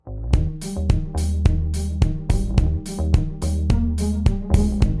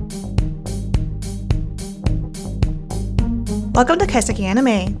Welcome to Kaiseki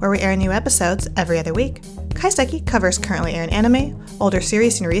Anime, where we air new episodes every other week. Kaiseki covers currently airing anime, older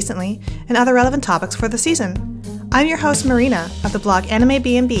series seen recently, and other relevant topics for the season. I'm your host Marina of the blog Anime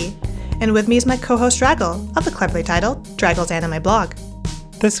B&B, and with me is my co-host Draggle of the cleverly titled Draggle's Anime Blog.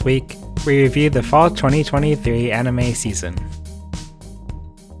 This week, we review the fall 2023 anime season.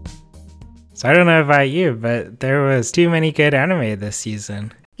 So I don't know about you, but there was too many good anime this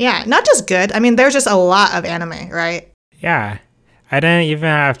season. Yeah, not just good. I mean, there's just a lot of anime, right? Yeah, I didn't even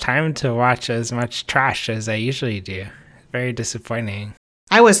have time to watch as much trash as I usually do. Very disappointing.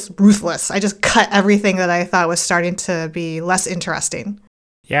 I was ruthless. I just cut everything that I thought was starting to be less interesting.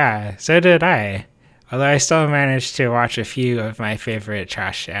 Yeah, so did I. Although I still managed to watch a few of my favorite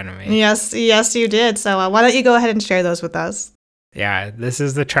trash anime. Yes, you did. So why don't you go ahead and share those with us? Yeah, this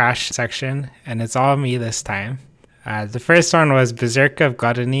is the trash section, and it's all me this time. The first one was Berserk of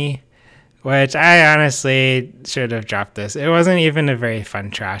Gluttony, which I honestly should have dropped this. It wasn't even a very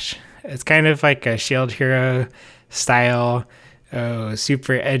fun trash. It's kind of like a Shield Hero style,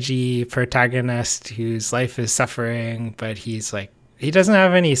 super edgy protagonist whose life is suffering, but he doesn't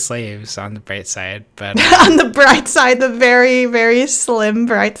have any slaves on the bright side. But on the bright side, the very, very slim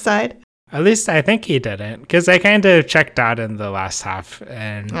bright side. At least I think he didn't, because I kind of checked out in the last half,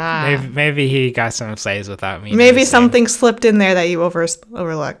 and maybe he got some slaves without me. Maybe something slipped in there that you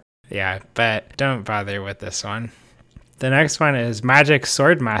overlooked. Yeah, but don't bother with this one. The next one is Magic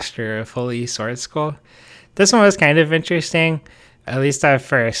Swordmaster of Holy Sword School. This one was kind of interesting, at least at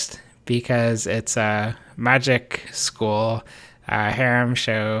first, because it's a magic school harem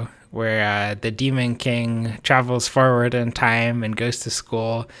show where the Demon King travels forward in time and goes to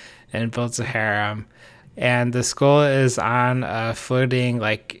school and builds a harem. And the school is on a floating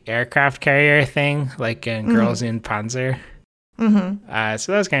like aircraft carrier thing, like in Girls in Panzer. Mm-hmm.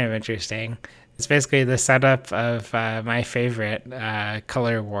 So that was kind of interesting. It's basically the setup of my favorite,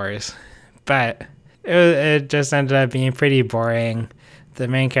 Color Wars. But it just ended up being pretty boring. The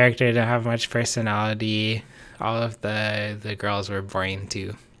main character didn't have much personality. All of the girls were boring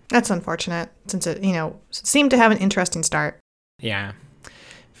too. That's unfortunate, since it, seemed to have an interesting start. Yeah,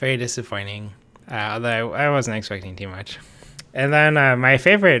 very disappointing. Although I wasn't expecting too much. And then my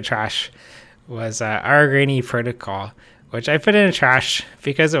favorite trash was Our Granny Protocol, which I put in trash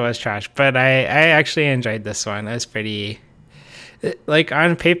because it was trash, but I actually enjoyed this one. It was pretty,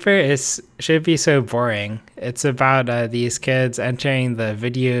 on paper, it should be so boring. It's about these kids entering the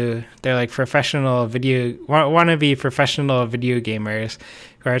video, they're like wannabe professional video gamers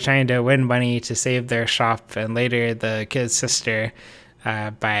who are trying to win money to save their shop, and later the kid's sister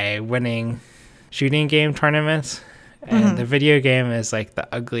by winning shooting game tournaments. And the video game is like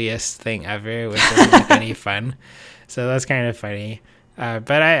the ugliest thing ever, which isn't like any fun. So that's kind of funny. But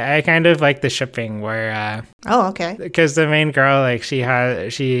I kind of like the shipping where... oh, okay. Because the main girl, like, she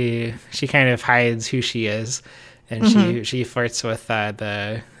kind of hides who she is. And she flirts with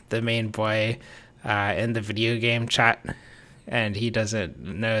the main boy in the video game chat. And he doesn't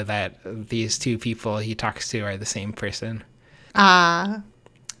know that these two people he talks to are the same person. So I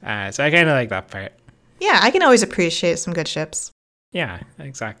kind of like that part. Yeah, I can always appreciate some good ships. Yeah,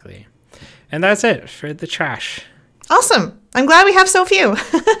 exactly. And that's it for the trash. Awesome. I'm glad we have so few.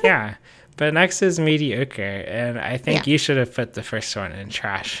 Yeah. But next is mediocre. And I think you should have put the first one in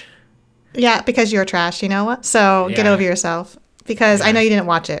trash. Yeah, because you're trash, you know what? So get over yourself. Because I know you didn't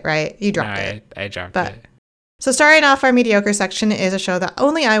watch it, right? You dropped it. I dropped it. So starting off our mediocre section is a show that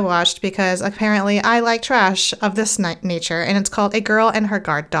only I watched because apparently I like trash of this nature. And it's called A Girl and Her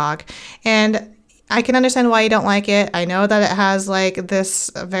Guard Dog. And I can understand why you don't like it. I know that it has like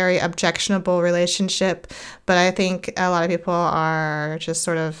this very objectionable relationship, but I think a lot of people are just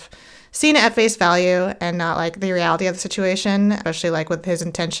sort of seeing it at face value and not like the reality of the situation, especially like with his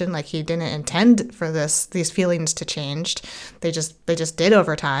intention. Like he didn't intend for these feelings to change. They just did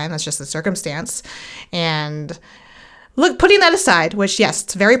over time. That's just the circumstance. And look, putting that aside, which, yes,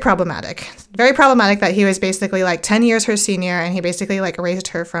 it's very problematic. Very problematic that he was basically like 10 years her senior, and he basically like raised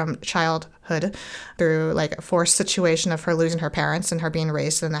her from childhood through like a forced situation of her losing her parents and her being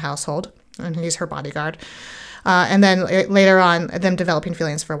raised in the household, and he's her bodyguard. And then later on, them developing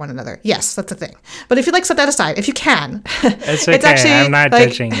feelings for one another. Yes, that's a thing. But if you set that aside, if you can. It's okay. It's actually, I'm not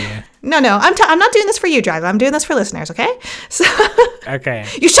judging you. No, I'm not doing this for you, Drago. I'm doing this for listeners, okay? So okay.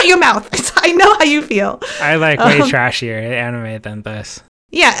 You shut your mouth. I know how you feel. I like way trashier anime than this.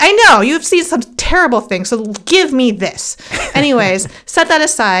 Yeah, I know. You've seen some terrible things, so give me this. Anyways, set that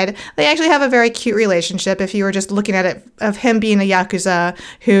aside. They actually have a very cute relationship if you were just looking at it, of him being a Yakuza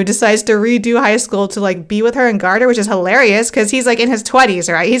who decides to redo high school to like be with her and guard her, which is hilarious because he's like in his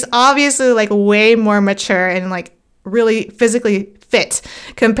 20s, right? He's obviously like way more mature and like really physically fit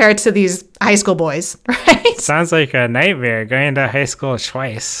compared to these high school boys, right? Sounds like a nightmare going to high school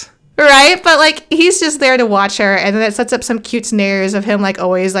twice. Right? But like he's just there to watch her, and then it sets up some cute scenarios of him like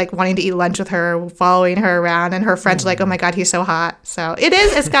always like wanting to eat lunch with her, following her around, and her friends are like, oh my God, he's so hot. So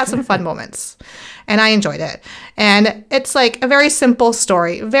it's got some fun moments. And I enjoyed it. And it's like a very simple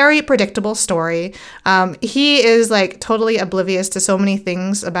story, very predictable story. He is like totally oblivious to so many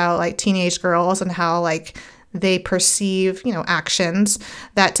things about like teenage girls and how like they perceive, actions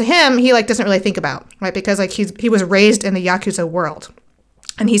that to him, he like doesn't really think about, right? Because like he was raised in the Yakuza world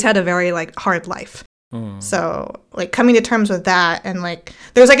and he's had a very like hard life. So like coming to terms with that, and like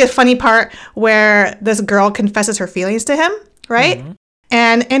there's like a funny part where this girl confesses her feelings to him, right? Mm-hmm.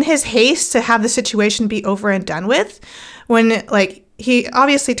 And in his haste to have the situation be over and done with, when like he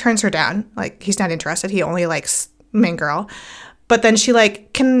obviously turns her down, like he's not interested, he only likes main girl, but then she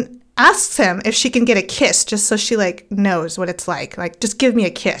like asks him if she can get a kiss just so she like knows what it's like just give me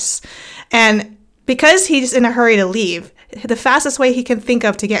a kiss. And because he's in a hurry to leave, the fastest way he can think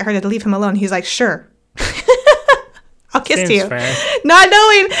of to get her to leave him alone, he's like, sure. I'll kiss you. Fair. Not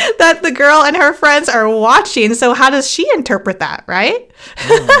knowing that the girl and her friends are watching. So how does she interpret that, right?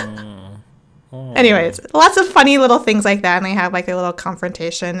 Anyways, lots of funny little things like that. And they have like a little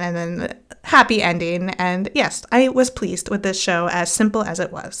confrontation and then happy ending. And yes, I was pleased with this show, as simple as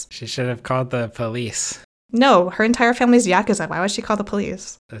it was. She should have called the police. No, her entire family's Yakuza. Why would she call the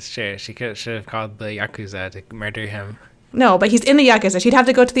police? That's true. She should have called the Yakuza to murder him. No, but he's in the Yakuza. She'd have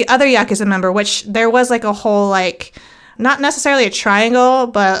to go to the other Yakuza member, which there was like a whole like... not necessarily a triangle,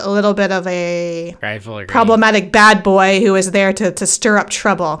 but a little bit of a rivalry, problematic bad boy who is there to stir up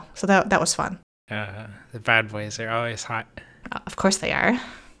trouble. So that was fun. The bad boys are always hot. Of course they are.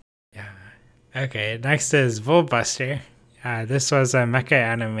 Yeah. Okay, next is Bullbuster. This was a mecha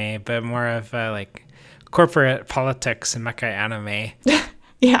anime, but more of a, like corporate politics mecha anime.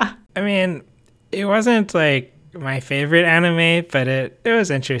 Yeah. I mean, it wasn't like my favorite anime, but it was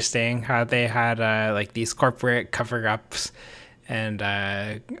interesting how they had like these corporate cover-ups and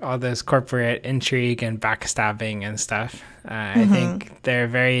all this corporate intrigue and backstabbing and stuff. I think they're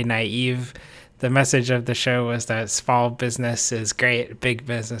very naive. The message of the show was that small business is great, big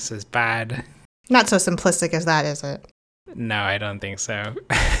business is bad. Not so simplistic as that, is it? No, I don't think so.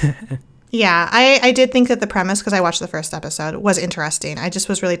 Yeah, I did think that the premise, because I watched the first episode, was interesting. I just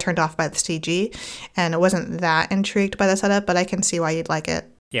was really turned off by the CG, and it wasn't that intrigued by the setup, but I can see why you'd like it.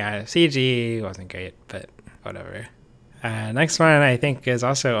 Yeah, CG wasn't great, but whatever. Next one, I think, is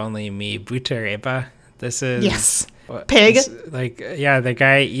also only me, Butareba. This is... Yes. Pig? The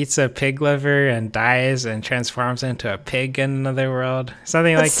guy eats a pig liver and dies and transforms into a pig in another world.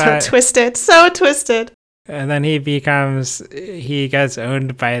 Something like that. So twisted. And then he gets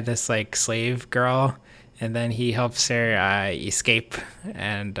owned by this like slave girl, and then he helps her escape.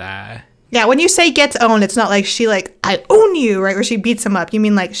 And yeah, when you say gets owned, it's not like she like, I own you, right? Or she beats him up. You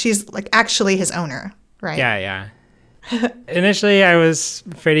mean like she's like actually his owner, right? Yeah. Initially, I was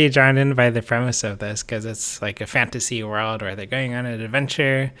pretty drawn in by the premise of this because it's like a fantasy world where they're going on an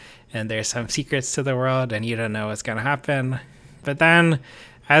adventure and there's some secrets to the world and you don't know what's going to happen. But then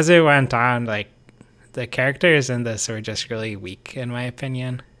as it went on, like, the characters in this were just really weak, in my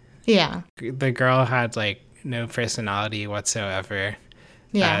opinion. Yeah. The girl had, like, no personality whatsoever.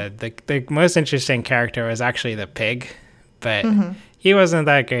 Yeah. The most interesting character was actually the pig, but he wasn't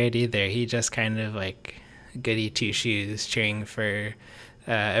that great either. He just kind of, like, goody two-shoes, cheering for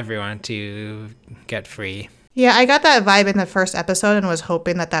everyone to get free. Yeah, I got that vibe in the first episode and was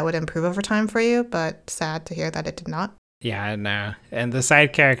hoping that would improve over time for you, but sad to hear that it did not. Yeah, no. And the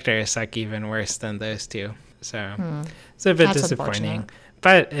side characters suck even worse than those two. So it's a bit disappointing.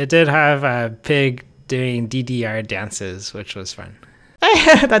 But it did have a pig doing DDR dances, which was fun.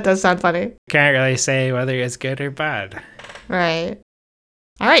 That does sound funny. Can't really say whether it's good or bad. Right.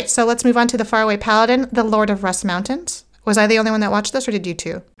 All right, so let's move on to the Faraway Paladin, the Lord of Rust Mountains. Was I the only one that watched this, or did you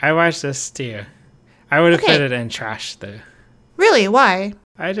too? I watched this too. I would have put it in trash, though. Really? Why?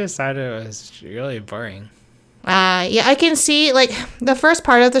 I just thought it was really boring. Yeah, I can see, like, the first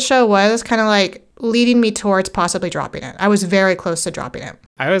part of the show was kind of, like, leading me towards possibly dropping it. I was very close to dropping it.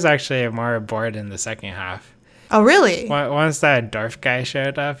 I was actually more bored in the second half. Oh, really? Once that dwarf guy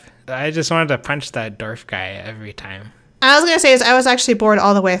showed up, I just wanted to punch that dwarf guy every time. I was going to say I was actually bored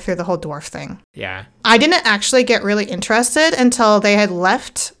all the way through the whole dwarf thing. Yeah. I didn't actually get really interested until they had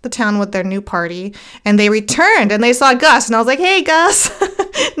left the town with their new party and they returned and they saw Gus and I was like, hey, Gus,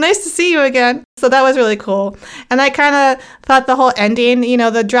 nice to see you again. So that was really cool. And I kind of thought the whole ending,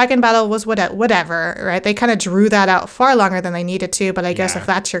 the dragon battle was whatever, right? They kind of drew that out far longer than they needed to. But I guess if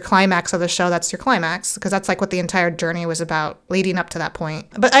that's your climax of the show, that's your climax, because that's like what the entire journey was about leading up to that point.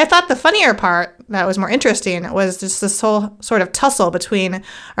 But I thought the funnier part that was more interesting was just this whole sort of tussle between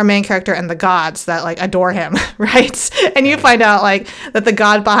our main character and the gods that like adore him, right? And you find out like that the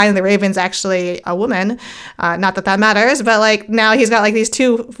god behind the raven's actually a woman. Not that matters, but like now he's got like these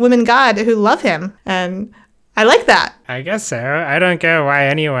two women god who love him, and I like that. I guess so. I don't get why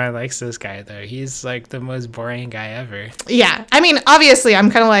anyone likes this guy though. He's like the most boring guy ever. Yeah, I mean, obviously I'm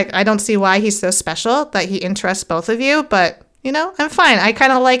kind of like, I don't see why he's so special that he interests both of you, but I'm fine. I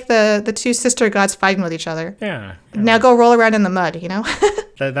kind of like the two sister gods fighting with each other. Yeah. Now go roll around in the mud,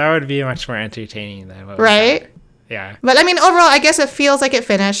 That would be much more entertaining than what right? Yeah. But I mean, overall, I guess it feels like it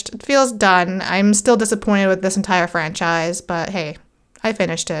finished. It feels done. I'm still disappointed with this entire franchise, but hey, I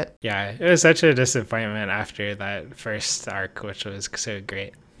finished it. Yeah, it was such a disappointment after that first arc, which was so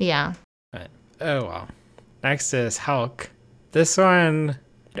great. Yeah. But, oh well. Next is Hulk. This one,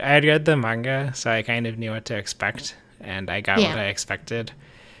 I had read the manga, so I kind of knew what to expect, and I got what I expected,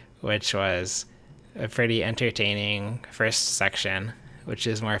 which was a pretty entertaining first section, which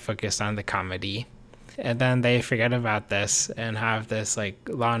is more focused on the comedy. And then they forget about this and have this like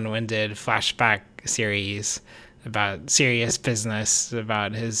long-winded flashback series about serious business,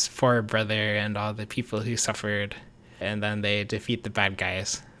 about his poor brother and all the people who suffered. And then they defeat the bad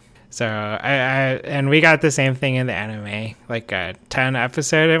guys. So and we got the same thing in the anime, like a 10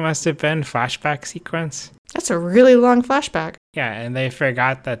 episode it must have been flashback sequence. That's a really long flashback. Yeah, and they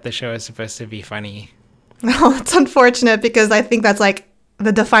forgot that the show is supposed to be funny. Oh, it's unfortunate because I think that's like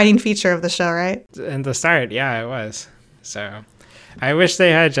the defining feature of the show, right? In the start, yeah, it was. So I wish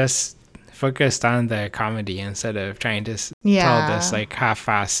they had just focused on the comedy instead of trying to tell this like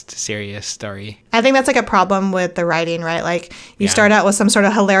half-assed serious story. I think that's like a problem with the writing, right? Like you start out with some sort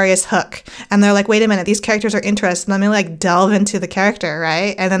of hilarious hook and they're like, wait a minute, these characters are interesting. Let me like delve into the character,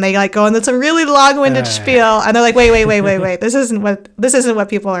 right? And then they like go and it's a really long-winded spiel and they're like, wait. This isn't what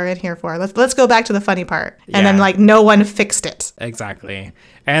people are in here for. Let's go back to the funny part. And then like no one fixed it. Exactly.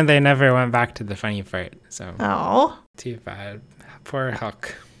 And they never went back to the funny part. So too bad. Poor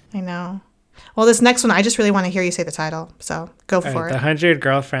Hulk. I know. Well, this next one, I just really want to hear you say the title, so go for it. The 100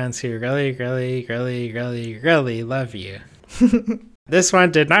 Girlfriends Who Really, Really, Really, Really, Really Love You. This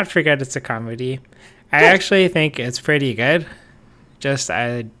one did not forget it's a comedy. I actually think it's pretty good, just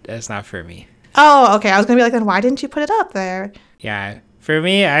it's not for me. Oh, okay. I was going to be like, then why didn't you put it up there? Yeah. For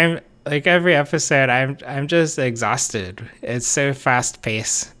me, I'm like every episode, I'm just exhausted. It's so fast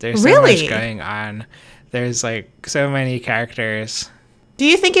paced. There's so much going on. There's like so many characters. Do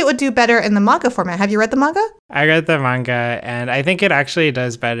you think it would do better in the manga format? Have you read the manga? I read the manga, and I think it actually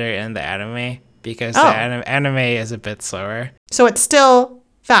does better in the anime because the anime is a bit slower. So it's still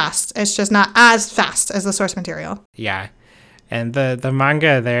fast. It's just not as fast as the source material. Yeah. And the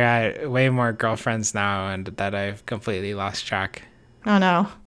manga, they're at way more girlfriends now, and that I've completely lost track. Oh, no.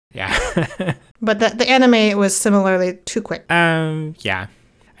 Yeah. But the anime was similarly too quick. Yeah.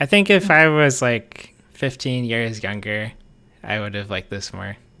 I think if I was like 15 years younger, I would have liked this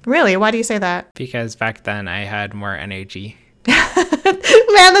more. Really? Why do you say that? Because back then I had more energy. Man,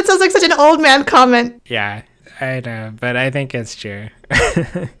 that sounds like such an old man comment. Yeah, I know, but I think it's true.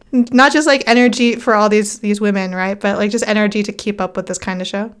 Not just like energy for all these women, right? But like just energy to keep up with this kind of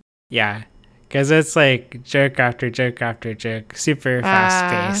show. Yeah, because it's like joke after joke after joke, super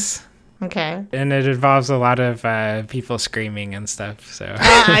fast pace. Okay. And it involves a lot of people screaming and stuff. So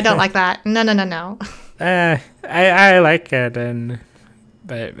I don't like that. No. I like it,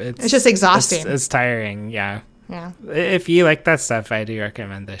 but it's just exhausting. It's tiring. Yeah. Yeah. If you like that stuff, I do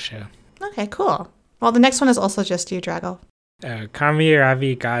recommend this show. Okay, cool. Well, the next one is also just you, Drago.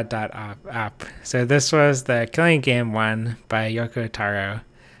 Kamiravi.app. So this was the Killing Game one by Yoko Taro,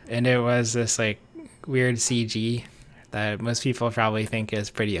 and it was this like weird CG that most people probably think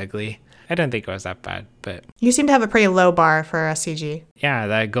is pretty ugly. I don't think it was that bad, but you seem to have a pretty low bar for a CG. Yeah,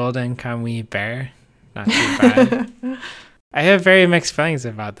 that golden kami bear, not too bad. I have very mixed feelings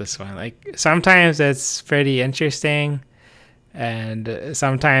about this one. Like sometimes it's pretty interesting, and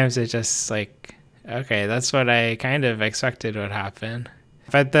sometimes it's just like, okay, that's what I kind of expected would happen.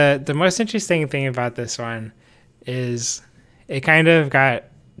 But the most interesting thing about this one is it kind of got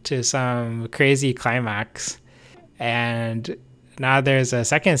to some crazy climax, and now there's a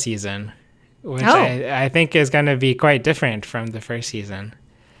second season, which I think is going to be quite different from the first season.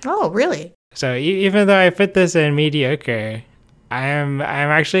 Oh, really? So even though I put this in mediocre, I'm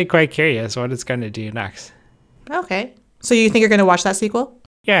actually quite curious what it's going to do next. Okay. So you think you're going to watch that sequel?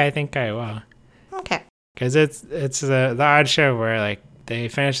 Yeah, I think I will. Okay. Because it's the odd show where like they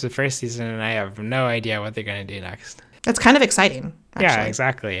finish the first season and I have no idea what they're going to do next. That's kind of exciting, actually. Yeah,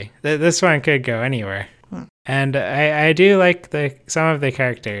 exactly. This one could go anywhere. And I do like some of the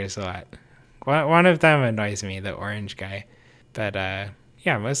characters a lot. One of them annoys me, the orange guy. But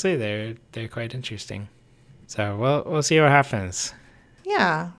yeah, mostly they're quite interesting. So we'll see what happens.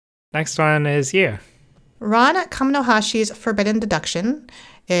 Yeah. Next one is you. Ron Kaminohashi's Forbidden Deduction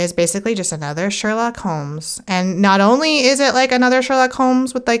is basically just another Sherlock Holmes. And not only is it like another Sherlock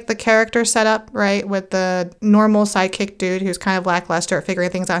Holmes with like the character set up, right, with the normal sidekick dude who's kind of lackluster at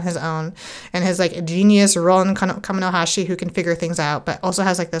figuring things out on his own, and his like genius Ron Kaminohashi who can figure things out, but also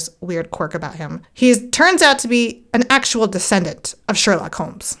has like this weird quirk about him. He turns out to be an actual descendant of Sherlock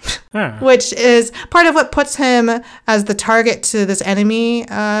Holmes, which is part of what puts him as the target to this enemy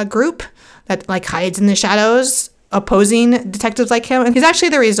group that like hides in the shadows, opposing detectives like him. And he's actually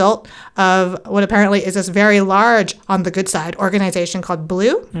the result of what apparently is this very large, on the good side, organization called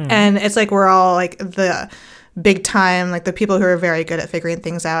Blue. And it's like we're all like the big time, like the people who are very good at figuring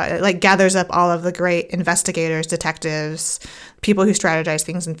things out. It like gathers up all of the great investigators, detectives, people who strategize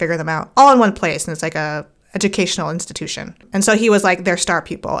things and figure them out all in one place. And it's like a educational institution. And so he was like their star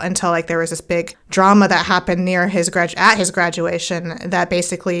pupil until like there was this big drama that happened near his graduation that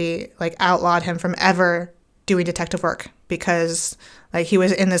basically like outlawed him from ever doing detective work, because like he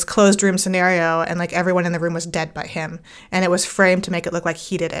was in this closed room scenario and like everyone in the room was dead by him, and it was framed to make it look like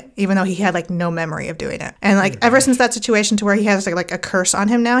he did it, even though he had like no memory of doing it. And like ever since that situation to where he has like a curse on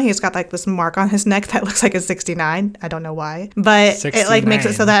him now, he's got like this mark on his neck that looks like a 69. I don't know why, but 69. It like makes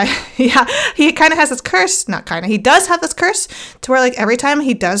it so that yeah, he kind of has this curse, not kind of, he does have this curse to where like every time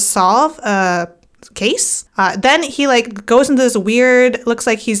he does solve a case, then he like goes into this weird, looks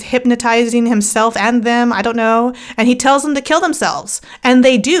like he's hypnotizing himself and them, I don't know, and he tells them to kill themselves, and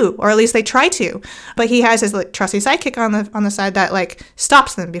they do, or at least they try to, but he has his like trusty sidekick on the side that like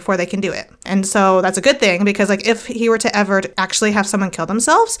stops them before they can do it. And so that's a good thing, because like if he were to ever actually have someone kill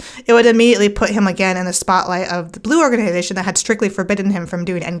themselves, it would immediately put him again in the spotlight of the Blue organization that had strictly forbidden him from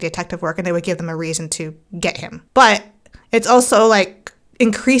doing any detective work, and they would give them a reason to get him. But it's also like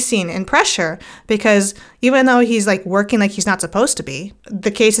increasing in pressure, because even though he's like working like he's not supposed to be,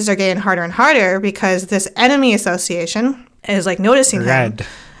 the cases are getting harder and harder because this enemy association is like noticing Red. him.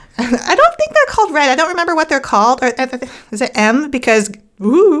 I don't think they're called Red. I don't remember what they're called. Or is it M? Because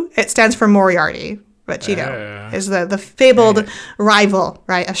it stands for Moriarty, which you know is the fabled rival,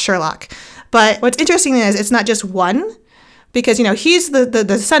 right, of Sherlock. But what's interesting is it's not just one. Because, you know, he's the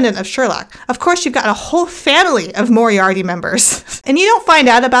descendant of Sherlock. Of course, you've got a whole family of Moriarty members. And you don't find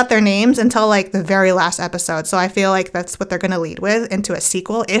out about their names until, like, the very last episode. So I feel like that's what they're going to lead with into a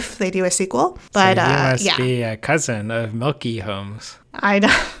sequel, if they do a sequel. But, so he must be a cousin of Milky Holmes. I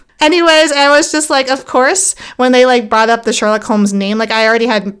know. Anyways, I was just like, of course, when they, like, brought up the Sherlock Holmes name, like, I already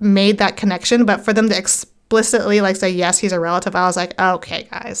had made that connection. But for them to explicitly like say yes, he's a relative, I was like, okay,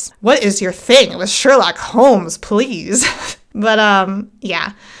 guys, what is your thing with Sherlock Holmes, please? But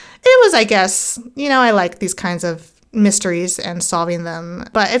yeah, it was, I guess, you know, I like these kinds of mysteries and solving them,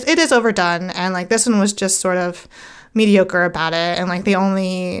 but it is overdone, and like this one was just sort of mediocre about it, and like the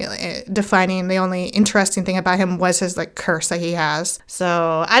only interesting thing about him was his like curse that he has.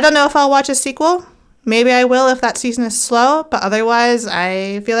 So I don't know if I'll watch a sequel. Maybe I will if that season is slow, but otherwise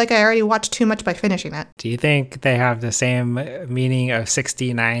I feel like I already watched too much by finishing it. Do you think they have the same meaning of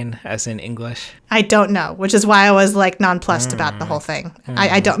 69 as in English? I don't know, which is why I was like nonplussed about the whole thing.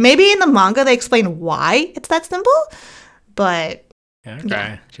 I don't. Maybe in the manga they explain why it's that symbol, but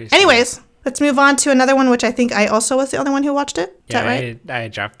okay. Yeah. Anyways, let's move on to another one, which I think I also was the only one who watched it. Is that right? I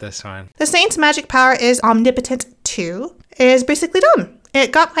dropped this one. The Saint's magic power is Omnipotent 2 is basically done.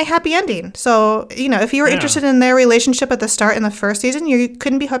 It got my happy ending. So, you know, if you were interested in their relationship at the start in the first season, you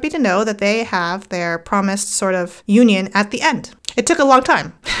couldn't be happy to know that they have their promised sort of union at the end. It took a long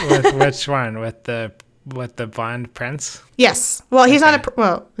time. With which one? With the blonde prince? Yes. Well, he's not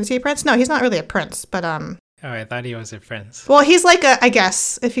well, is he a prince? No, he's not really a prince, but Oh, I thought he was a prince. Well, he's like I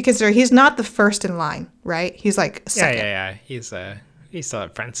guess, if you consider, he's not the first in line, right? He's like second. Yeah. He's still a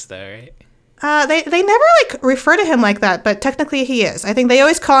prince though, right? They never like refer to him like that, but technically he is. I think they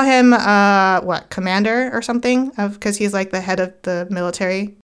always call him commander or something, because he's like the head of the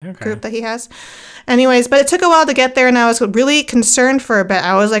military group that he has. Anyways, but it took a while to get there, and I was really concerned for a bit.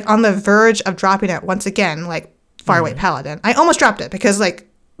 I was like on the verge of dropping it once again, like Faraway Paladin. I almost dropped it because like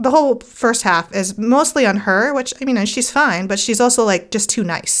the whole first half is mostly on her, which I mean she's fine, but she's also like just too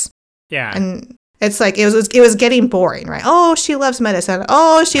nice. Yeah. And It's like it was getting boring, right? Oh, she loves medicine.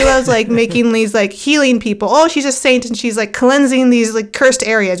 Oh, she loves like making these like healing people. Oh, she's a saint and she's like cleansing these like cursed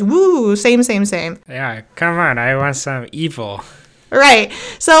areas. Woo, same. Yeah, come on, I want some evil. Right.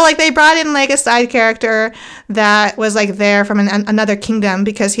 So like they brought in like a side character that was like there from another kingdom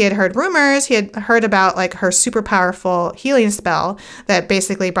because he had heard rumors. He had heard about like her super powerful healing spell that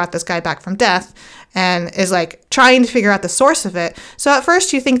basically brought this guy back from death and is like trying to figure out the source of it. So at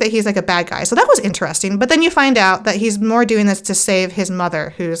first you think that he's like a bad guy. So that was interesting. But then you find out that he's more doing this to save his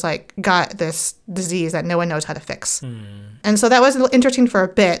mother who's like got this disease that no one knows how to fix. And so that was interesting for a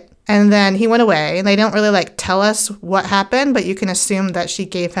bit. And then he went away, and they don't really like tell us what happened, but you can assume that she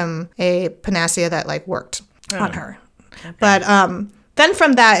gave him a panacea that like worked on her. Okay. But then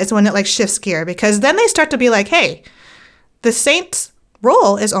from that is when it like shifts gear, because then they start to be like, hey, the saint's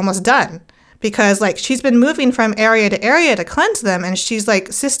role is almost done, because like she's been moving from area to area to cleanse them, and she's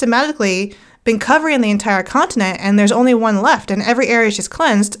like systematically been covering the entire continent, and there's only one left, and every area she's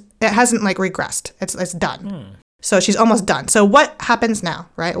cleansed, it hasn't like regressed. It's done. So she's almost done. So what happens now,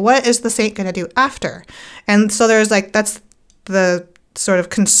 right? What is the saint going to do after? And so there's like, that's the sort of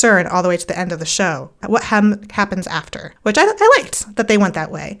concern all the way to the end of the show. What happens after? Which I liked that they went that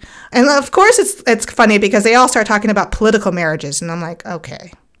way. And of course it's funny because they all start talking about political marriages. And I'm like,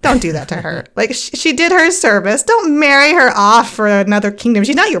 okay, don't do that to her. Like she did her service. Don't marry her off for another kingdom.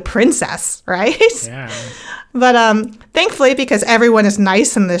 She's not your princess, right? Yeah. But thankfully, because everyone is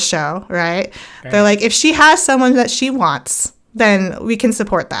nice in this show, right? They're like, if she has someone that she wants, then we can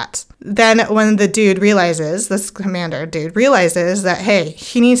support that. Then when the dude realizes, this commander dude realizes that, hey,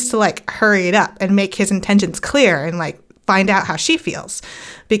 he needs to like hurry it up and make his intentions clear and like find out how she feels,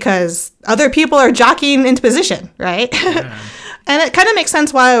 because other people are jockeying into position, right? Yeah. And it kind of makes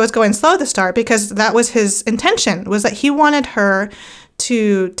sense why I was going slow to start, because that was his intention, was that he wanted her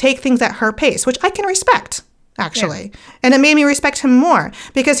to take things at her pace, which I can respect. Actually. Yeah. And it made me respect him more,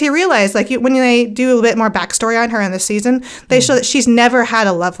 because he realized, like, when they do a bit more backstory on her in this season, they show that she's never had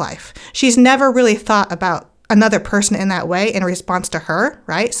a love life. She's never really thought about another person in that way in response to her,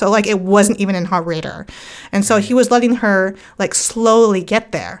 right? So, like, it wasn't even in her radar. And so he was letting her, like, slowly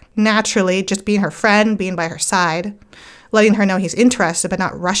get there, naturally, just being her friend, being by her side, letting her know he's interested, but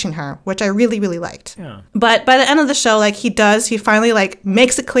not rushing her, which I really, really liked. Yeah. But by the end of the show, like, he finally, like,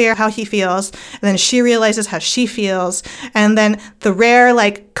 makes it clear how he feels, and then she realizes how she feels, and then the rare,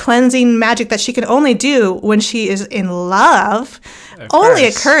 like, cleansing magic that she can only do when she is in love only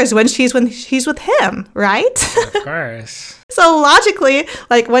occurs when she's with him, right? Of course. So logically,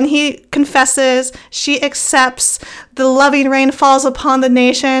 like, when he confesses, she accepts, the loving rain falls upon the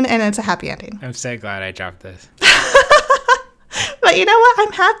nation, and it's a happy ending. I'm so glad I dropped this. But you know what?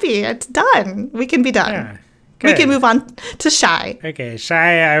 I'm happy. It's done. We can be done. Yeah, we can move on to Shy. Okay,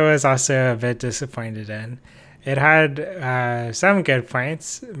 Shy, I was also a bit disappointed in. It had some good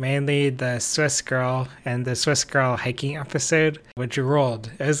points, mainly the Swiss girl and the Swiss girl hiking episode, which ruled.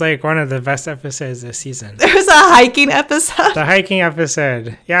 It was like one of the best episodes this season. There was a hiking episode? The hiking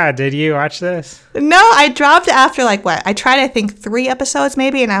episode. Yeah, did you watch this? No, I dropped after like what? I tried, I think, 3 episodes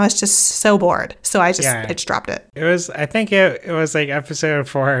maybe, and I was just so bored. So I just dropped it. It was, I think it was like episode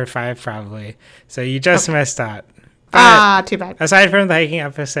 4 or 5 probably. So you just missed out. But too bad. Aside from the hiking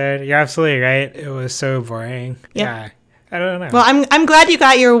episode, you're absolutely right. It was so boring. Yep. Yeah. I don't know. Well, I'm glad you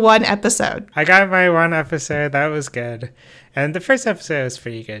got your 1 episode. I got my 1 episode. That was good. And the first episode was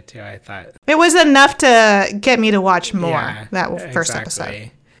pretty good too, I thought. It was enough to get me to watch more, that first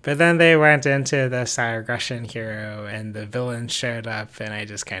episode. But then they went into the Sire Russian hero and the villains showed up and I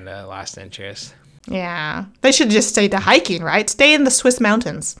just kind of lost interest. Yeah. They should just stay to hiking, right? Stay in the Swiss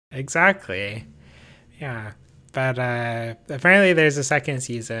mountains. Exactly. Yeah. But apparently there's a 2nd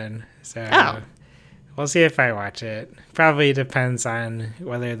season, so we'll see if I watch it. Probably depends on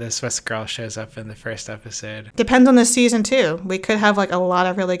whether the Swiss girl shows up in the first episode. Depends on the season, too. We could have, like, a lot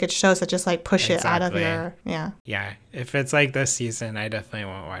of really good shows that just, like, push it out of your, Yeah, if it's like this season, I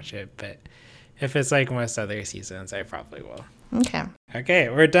definitely won't watch it, but if it's like most other seasons, I probably will. Okay,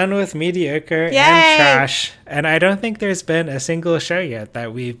 we're done with mediocre and trash, and I don't think there's been a single show yet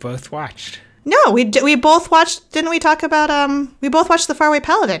that we've both watched. No, we both watched, didn't we talk about, we both watched The Faraway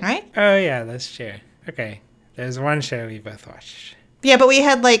Paladin, right? Oh, yeah, that's true. Okay, there's one show we both watched. Yeah, but we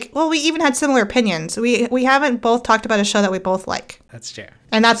had we even had similar opinions. We haven't both talked about a show that we both like. That's true.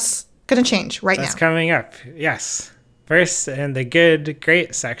 And that's going to change now. That's coming up, yes. First in the good,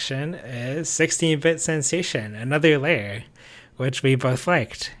 great section is 16-Bit Sensation, Another Layer, which we both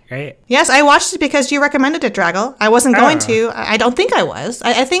liked, right? Yes, I watched it because you recommended it, Draggle. I wasn't going to. I don't think I was.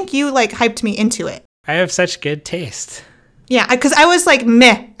 I think you, hyped me into it. I have such good taste. Yeah, because I was,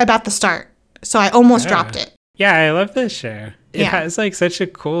 meh about the start. So I almost dropped it. Yeah, I love this show. It Yeah. has like such a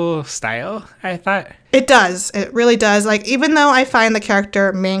cool style, I thought. It does. It really does. Like, even though I find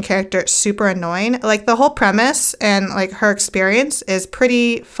the main character, super annoying, like the whole premise and like her experience is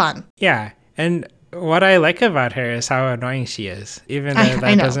pretty fun. Yeah. And what I like about her is how annoying she is, even though I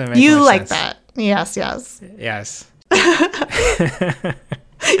that know. doesn't make You much like sense. that. Yes, yes. Yes.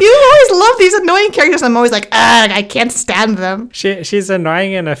 You always love these annoying characters. I'm always like, I can't stand them. She's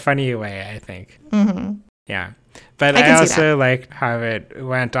annoying in a funny way, I think. Mm-hmm. Yeah. But I I can see also like how it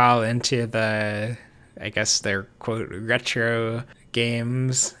went all into the, I guess they're quote retro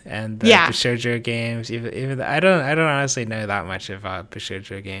games and the Yeah. Bishoujo games. Even I don't honestly know that much about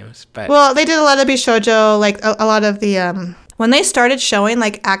Bishoujo games, but Well, they did a lot of Bishoujo, like a lot of the when they started showing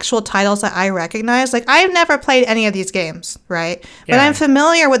like actual titles that I recognize. Like, I've never played any of these games, right? But Yeah. I'm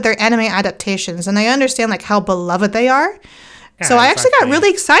familiar with their anime adaptations, and I understand like how beloved they are. So I actually got exactly. really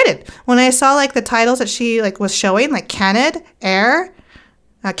excited when I saw like the titles that she like was showing, like Canon Air,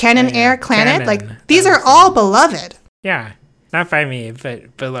 Canon Air, Clannad. Like, Canon. these That are was all beloved. Yeah. Not by me,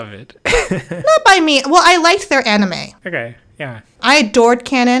 but beloved. Not by me. Well, I liked their anime. Okay. Yeah. I adored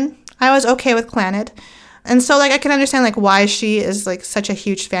Canon. I was okay with Clannad. And so like I can understand like why she is like such a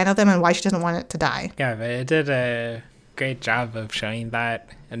huge fan of them and why she doesn't want it to die. Yeah, but it did a great job of showing that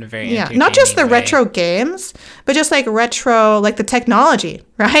in a very Yeah, not just the entertaining way. retro games, but just like retro, like the technology,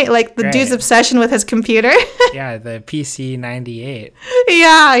 right? Like the dude's Right. obsession with his computer. Yeah, the PC 98.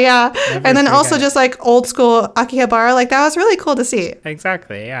 Yeah. Never And then also forget. just like old school Akihabara, like that was really cool to see.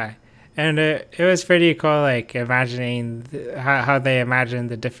 Exactly, yeah. And it was pretty cool, like imagining how they imagined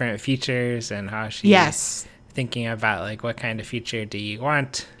the different features and how she's Yes. thinking about like what kind of feature do you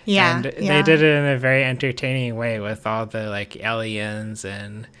want. Yeah, And yeah. they did it in a very entertaining way with all the like aliens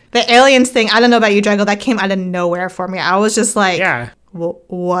and The aliens thing, I don't know about you, Drago, that came out of nowhere for me. I was just like, yeah.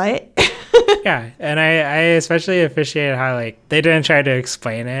 What? Yeah, and I especially appreciate how like they didn't try to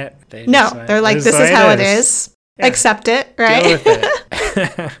explain it. They No, just went, they're like, "This this the is way how it is. Yeah. Accept it, Deal right? with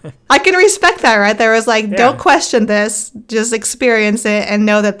it." I can respect that, right? There was like, Yeah. don't question this, just experience it and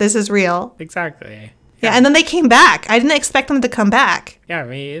know that this is real. Exactly. Yeah, and then they came back. I didn't expect them to come back. Yeah,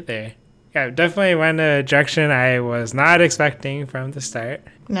 me either. Yeah, definitely went a direction I was not expecting from the start.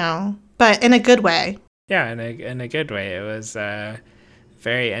 No, but in a good way. Yeah, in a good way. It was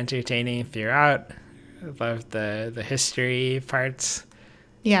very entertaining throughout. I loved the history parts.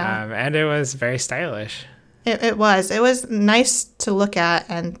 Yeah, And it was very stylish. it was. It was nice to look at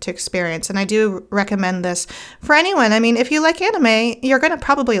and to experience. And I do recommend this for anyone. I mean, if you like anime, you're going to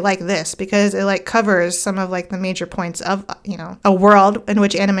probably like this because it like covers some of like the major points of, a world in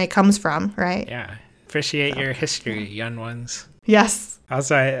which anime comes from, right? Yeah. Appreciate your history, young ones. Yes.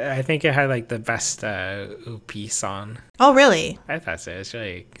 Also, I think it had like the best OP song. Oh, really? I thought so. It's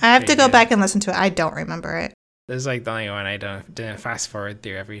really. I have to really go good. back and listen to it. I don't remember it. This is like the only one I didn't fast forward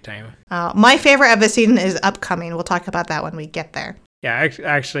through every time. My favorite of the season is upcoming. We'll talk about that when we get there. Yeah,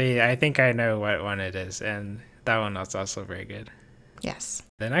 actually, I think I know what one it is, and that one was also very good. Yes.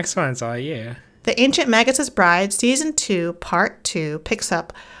 The next one's all you. The Ancient Magus' Bride, Season 2, Part 2, picks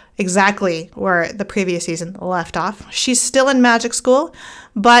up exactly where the previous season left off. She's still in magic school,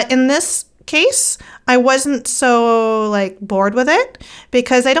 but in this case, I wasn't so like bored with it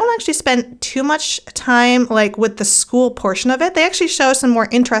because they don't actually spend too much time like with the school portion of it. They actually show some more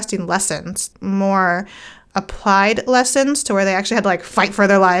interesting lessons, more applied lessons to where they actually had to like fight for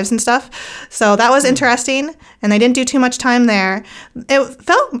their lives and stuff. So that was interesting, and they didn't do too much time there. It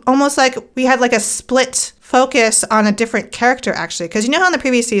felt almost like we had like a split focus on a different character actually, because you know how in the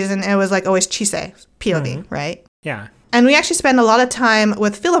previous season it was like always Chise POV, right? Yeah. And we actually spend a lot of time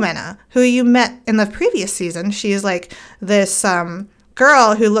with Philomena, who you met in the previous season. She's like this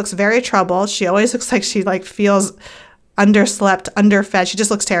girl who looks very troubled. She always looks like she like feels underslept, underfed. She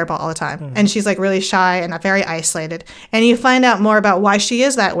just looks terrible all the time. And she's like really shy and very isolated. And you find out more about why she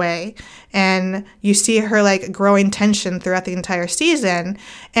is that way. And you see her like growing tension throughout the entire season.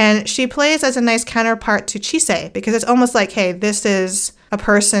 And she plays as a nice counterpart to Chise because it's almost like, hey, this is a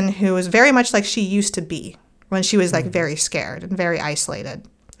person who is very much like she used to be when she was like very scared and very isolated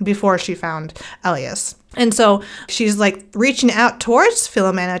before she found Elias. And so she's like reaching out towards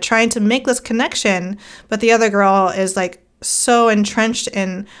Philomena, trying to make this connection, but the other girl is like so entrenched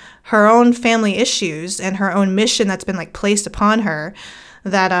in her own family issues and her own mission that's been like placed upon her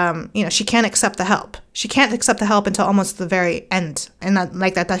that she can't accept the help. She can't accept the help until almost the very end. And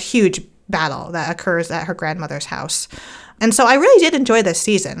that huge battle that occurs at her grandmother's house. And so I really did enjoy this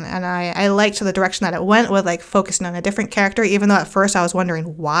season, and I liked the direction that it went with like focusing on a different character, even though at first I was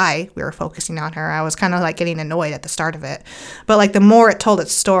wondering why we were focusing on her. I was kind of like getting annoyed at the start of it. But like the more it told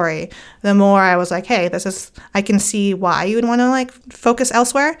its story, the more I was like, hey, I can see why you would want to like focus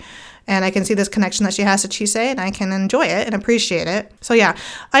elsewhere. And I can see this connection that she has to Chise, and I can enjoy it and appreciate it. So yeah,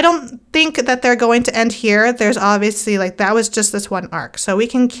 I don't think that they're going to end here. There's obviously like, that was just this one arc. So we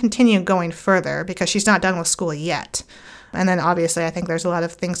can continue going further because she's not done with school yet. And then obviously I think there's a lot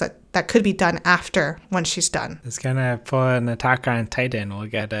of things that could be done after when she's done. It's gonna pull an Attack on Titan. We'll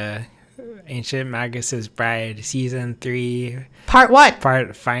get a Ancient Magus's Bride season 3. Part what?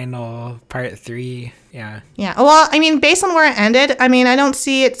 Part 3. Yeah. Yeah. Well, I mean, based on where it ended, I mean, I don't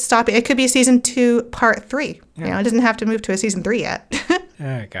see it stopping. It could be season 2, part 3. Yeah. You know, it doesn't have to move to a season 3 yet.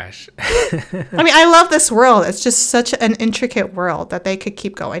 Oh gosh. I mean, I love this world. It's just such an intricate world that they could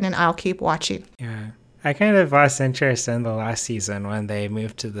keep going, and I'll keep watching. Yeah. I kind of lost interest in the last season when they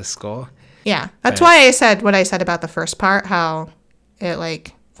moved to the school. Yeah. That's why I said what I said about the first part, how it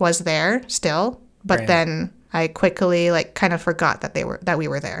like was there still, but then I quickly like kind of forgot that we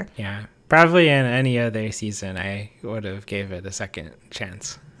were there. Yeah. Probably in any other season I would have gave it a second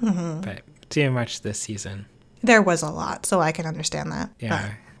chance. Mm-hmm. But too much this season. There was a lot, so I can understand that. Yeah.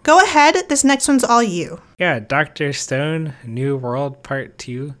 But go ahead. This next one's all you. Yeah, Dr. Stone, New World Part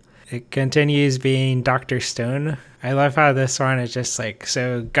 2. It continues being Dr. Stone. I love how this one is just like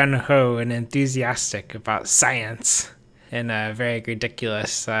so gung-ho and enthusiastic about science in a very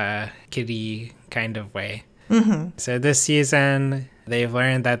ridiculous kiddie kind of way. Mm-hmm. So this season, they've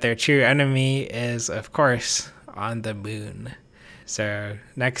learned that their true enemy is, of course, on the moon. So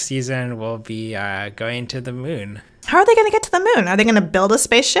next season, we'll be going to the moon. How are they going to get to the moon? Are they going to build a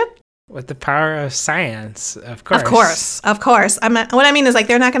spaceship? With the power of science, of course. Of course. What I mean is, like,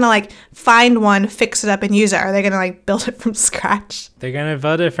 they're not going to, like, find one, fix it up, and use it. Are they going to, like, build it from scratch? They're going to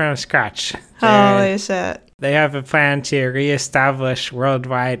build it from scratch. Holy shit. They have a plan to reestablish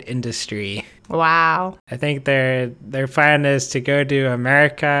worldwide industry. Wow. I think their plan is to go to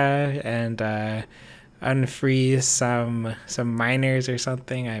America and unfreeze some miners or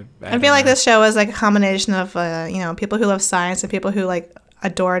something. I feel like this show is, like, a combination of, people who love science and people who, like,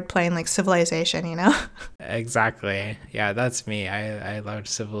 adored playing like Civilization, you know? Exactly. Yeah, that's me. I loved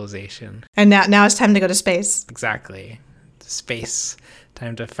Civilization. And now it's time to go to space. Exactly. Space.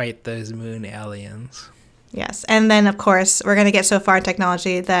 Time to fight those moon aliens. Yes. And then, of course, we're going to get so far in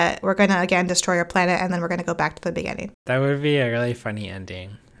technology that we're going to, again, destroy our planet, and then we're going to go back to the beginning. That would be a really funny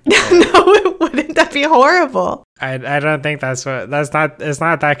ending. No, it wouldn't. That'd be horrible. I don't think it's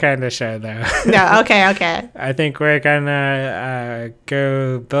not that kind of show though. No, okay. I think we're gonna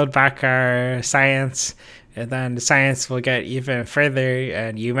go build back our science, and then science will get even further,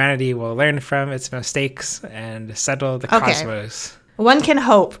 and humanity will learn from its mistakes and settle the cosmos. One can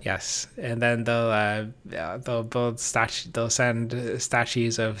hope. Yes, and then they'll build they'll send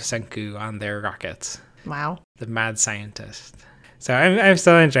statues of Senku on their rockets. Wow. The mad scientist. So I'm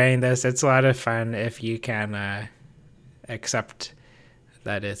still enjoying this. It's a lot of fun if you can accept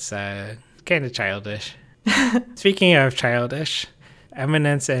that it's kind of childish. Speaking of childish,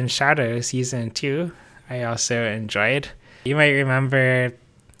 Eminence and Shadow Season 2, I also enjoyed. You might remember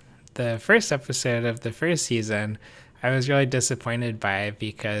the first episode of the first season, I was really disappointed by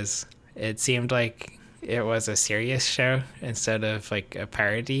because it seemed like it was a serious show instead of like a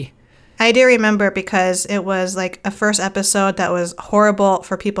parody. I do remember because it was like a first episode that was horrible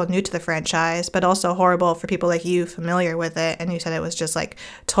for people new to the franchise, but also horrible for people like you familiar with it. And you said it was just like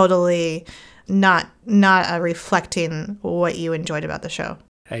totally not reflecting what you enjoyed about the show.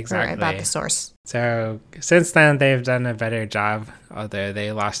 Exactly. Or about the source. So since then, they've done a better job, although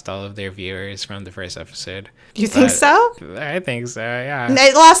they lost all of their viewers from the first episode. You think so? I think so, yeah.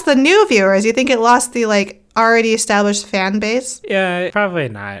 It lost the new viewers. You think it lost the like already established fan base? Yeah, probably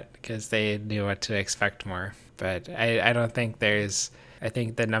not, because they knew what to expect more. But I don't think I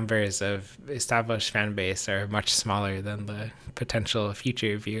think the numbers of established fan base are much smaller than the potential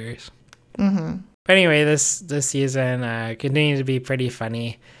future viewers. Mm-hmm. But anyway, this season continued to be pretty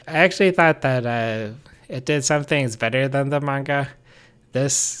funny. I actually thought that it did some things better than the manga.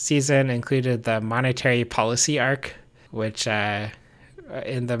 This season included the monetary policy arc, which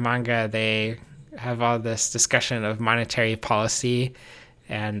in the manga they have all this discussion of monetary policy,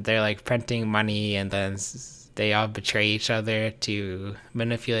 and they're like printing money, and then they all betray each other to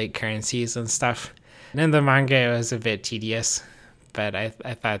manipulate currencies and stuff. And in the manga, it was a bit tedious, but I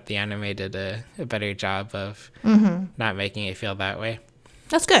thought the anime did a better job of not making it feel that way.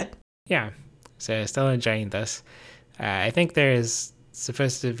 That's good. Yeah, so still enjoying this. I think there's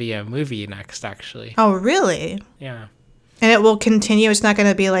supposed to be a movie next, actually. Oh, really? Yeah. And it will continue? It's not going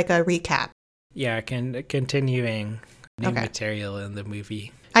to be like a recap? Yeah, continuing new material in the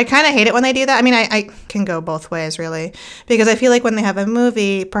movie. I kind of hate it when they do that. I mean, I can go both ways, really, because I feel like when they have a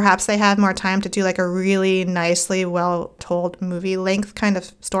movie, perhaps they have more time to do like a really nicely well-told movie length kind of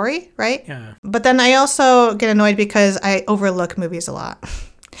story, right? Yeah. But then I also get annoyed because I overlook movies a lot.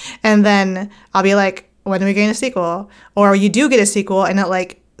 And then I'll be like, when are we getting a sequel? Or you do get a sequel and it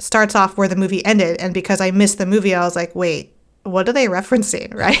like starts off where the movie ended. And because I missed the movie, I was like, wait, what are they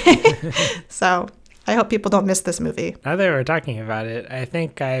referencing, right? So I hope people don't miss this movie. Now that we're talking about it, I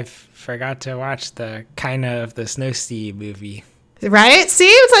think I forgot to watch the Snow Sea movie. Right? See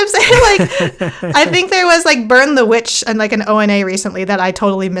what I'm saying? Like, I think there was like Burn the Witch and like an O&A recently that I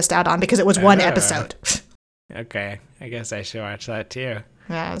totally missed out on because it was one episode. Okay. I guess I should watch that too.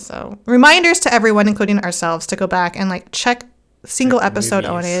 Yeah, so reminders to everyone, including ourselves, to go back and like check single episode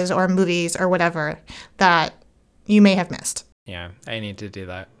O&As or movies or whatever that you may have missed. Yeah, I need to do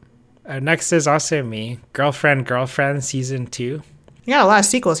that. Next is also me, Girlfriend Season 2. You got a lot of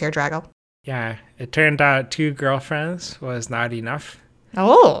sequels here, Drago. Yeah, it turned out 2 girlfriends was not enough.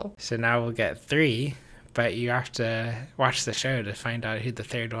 Oh. So now we'll get 3, but you have to watch the show to find out who the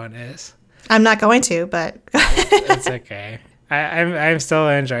third one is. I'm not going to, but... It's okay. I'm still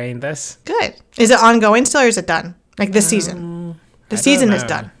enjoying this. Good. Is it ongoing still or is it done? Like this season? The season is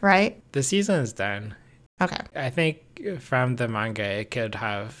done, right? The season is done. Okay. I think from the manga, it could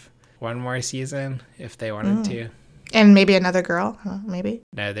have one more season if they wanted to. And maybe another girl, maybe?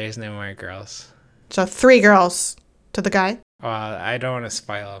 No, there's no more girls. So 3 girls to the guy? Well, I don't want to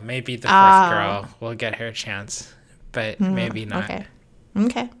spoil. Maybe the 4th girl will get her chance, but maybe not.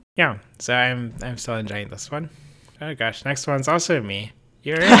 Okay. Yeah, so I'm still enjoying this one. Oh gosh, next one's also me.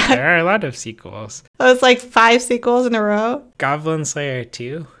 You're right, there are a lot of sequels. Oh, it's like 5 sequels in a row? Goblin Slayer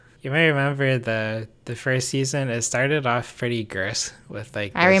 2. You may remember the first season, it started off pretty gross with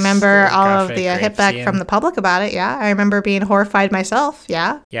like I remember all of the hit back from the public about it, yeah. I remember being horrified myself,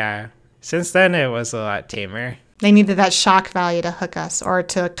 yeah. Yeah. Since then, it was a lot tamer. They needed that shock value to hook us or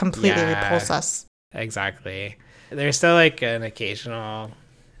to completely repulse us. Exactly. There's still like an occasional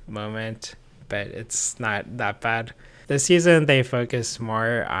moment, but it's not that bad. This season, they focused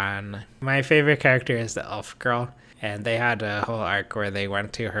more on... My favorite character is the elf girl. And they had a whole arc where they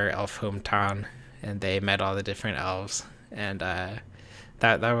went to her elf hometown and they met all the different elves. And that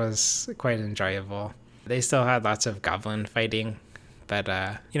was quite enjoyable. They still had lots of goblin fighting.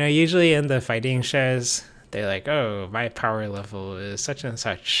 But, usually in the fighting shows, they're like, oh, my power level is such and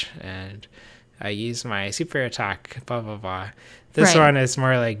such. And I use my super attack, blah, blah, blah. This one is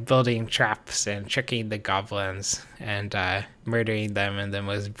more like building traps and tricking the goblins and murdering them in the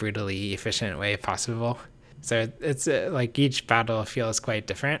most brutally efficient way possible. So it's like each battle feels quite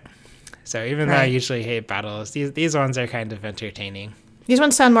different. So even though I usually hate battles, these ones are kind of entertaining. These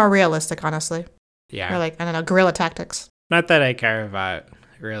ones sound more realistic, honestly. Yeah. Or like, I don't know, guerrilla tactics. Not that I care about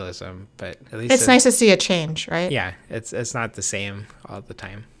realism, but at least it's nice to see a change, right? Yeah, it's not the same all the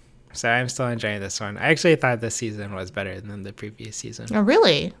time. So I'm still enjoying this one. I actually thought this season was better than the previous season. Oh,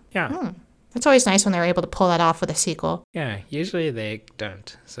 really? Yeah. It's always nice when they're able to pull that off with a sequel. Yeah, usually they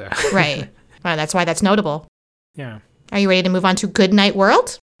don't. So Right. Well, that's why that's notable. Yeah. Are you ready to move on to Good Night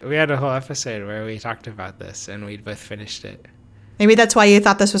World? We had a whole episode where we talked about this and we both finished it. Maybe that's why you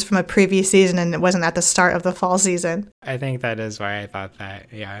thought this was from a previous season and it wasn't at the start of the fall season. I think that is why I thought that,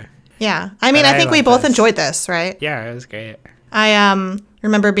 yeah. Yeah. I mean, I think we both enjoyed this, right? Yeah, it was great. I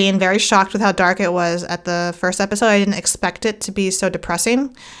remember being very shocked with how dark it was at the first episode. I didn't expect it to be so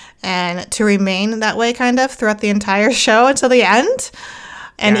depressing and to remain that way kind of throughout the entire show until the end.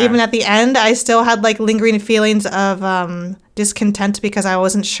 And even at the end, I still had like lingering feelings of discontent because I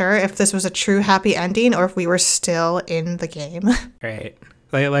wasn't sure if this was a true happy ending or if we were still in the game. Right.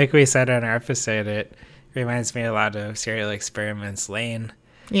 Like we said on our episode, it reminds me a lot of Serial Experiments Lane.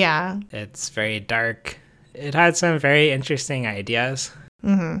 Yeah. It's very dark. It had some very interesting ideas.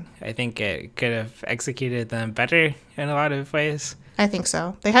 Mm-hmm. I think it could have executed them better in a lot of ways. I think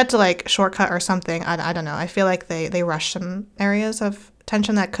so. They had to like shortcut or something. I don't know. I feel like they rushed some areas of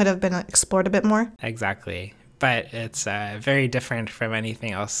tension that could have been explored a bit more. Exactly. But it's very different from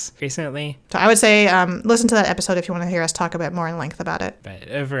anything else recently. So I would say listen to that episode if you want to hear us talk a bit more in length about it. But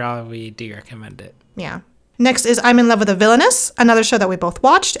overall, we do recommend it. Yeah. Next is I'm in Love with a Villainess, another show that we both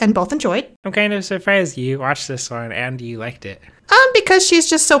watched and both enjoyed. I'm kind of surprised you watched this one and you liked it. Because she's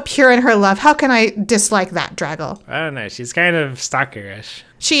just so pure in her love. How can I dislike that, Draggle? I don't know. She's kind of stalkerish.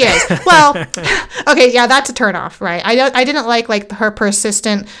 She is. Well, okay, yeah, that's a turnoff, right? I didn't like her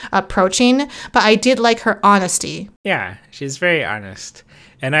persistent approaching, but I did like her honesty. Yeah, she's very honest.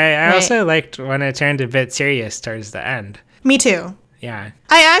 And I also liked when it turned a bit serious towards the end. Me too. Yeah.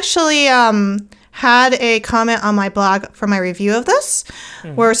 I actually had a comment on my blog for my review of this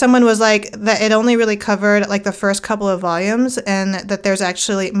where someone was like that it only really covered like the first couple of volumes and that there's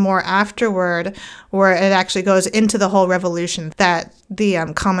actually more afterward where it actually goes into the whole revolution, that the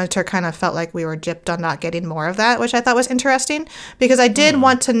commenter kind of felt like we were gypped on not getting more of that, which I thought was interesting because I did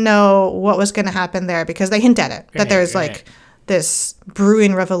want to know what was going to happen there because they hint at it, that there's like this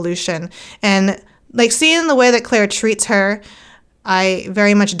brewing revolution. And like seeing the way that Claire treats her, I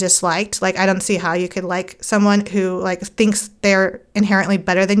very much disliked. Like, I don't see how you could like someone who like thinks they're inherently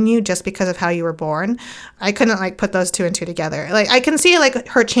better than you just because of how you were born. I couldn't like put those two and two together. Like, I can see like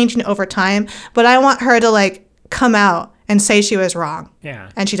her changing over time, but I want her to like come out and say she was wrong. Yeah.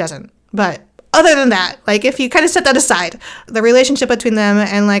 And she doesn't. But other than that, like if you kind of set that aside, the relationship between them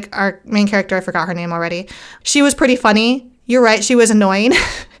and like our main character, I forgot her name already. She was pretty funny. You're right. She was annoying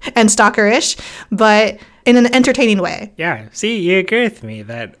and stalkerish, but in an entertaining way. Yeah. See, you agree with me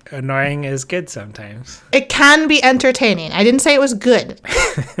that annoying is good sometimes. It can be entertaining. I didn't say it was good.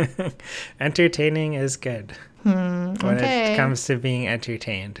 Entertaining is good. When it comes to being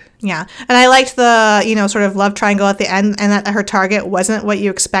entertained. Yeah. And I liked the, sort of love triangle at the end and that her target wasn't what you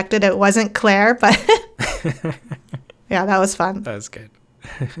expected. It wasn't Claire, but yeah, that was fun. That was good.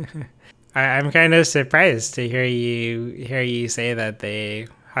 I'm kind of surprised to hear you say that they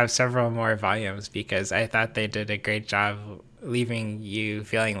have several more volumes because I thought they did a great job leaving you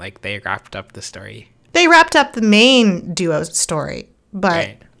feeling like they wrapped up the story. They wrapped up the main duo's story, but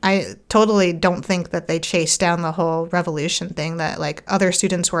right. I totally don't think that they chased down the whole revolution thing that like other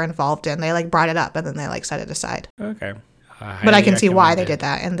students were involved in. They like brought it up and then they like set it aside. Okay. But I can see why they did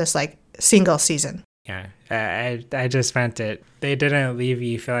that in this like single season. Yeah. I just meant it. They didn't leave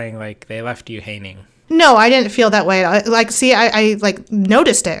you feeling like they left you hanging. No, I didn't feel that way. Like, see, I like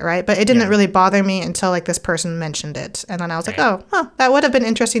noticed it, right? But it didn't really bother me until like this person mentioned it. And then I was like, oh, that would have been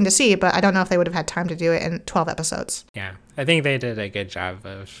interesting to see, but I don't know if they would have had time to do it in 12 episodes. Yeah, I think they did a good job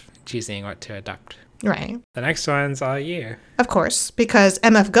of choosing what to adopt. Right. The next one's all you. Of course, because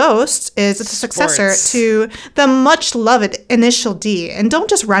MF Ghost is the successor Sports. to the much-loved Initial D. And don't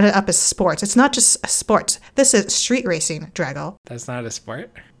just round it up as sports. It's not just sports. This is street racing, Draggle. That's not a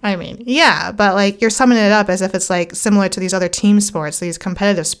sport? I mean, yeah, but like you're summing it up as if it's like similar to these other team sports, these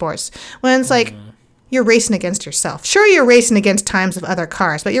competitive sports, when it's like you're racing against yourself. Sure, you're racing against times of other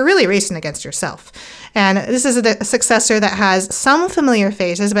cars, but you're really racing against yourself. And this is a successor that has some familiar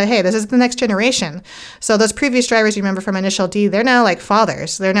faces, but hey, this is the next generation. So those previous drivers you remember from Initial D, they're now like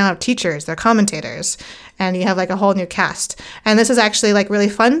fathers. They're now teachers. They're commentators. And you have like a whole new cast. And this is actually like really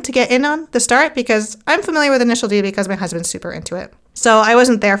fun to get in on the start because I'm familiar with Initial D because my husband's super into it. So I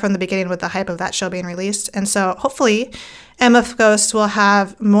wasn't there from the beginning with the hype of that show being released. And so hopefully MF Ghost will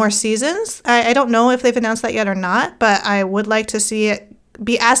have more seasons. I don't know if they've announced that yet or not, but I would like to see it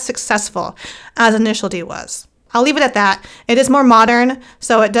be as successful as Initial D was. I'll leave it at that. It is more modern,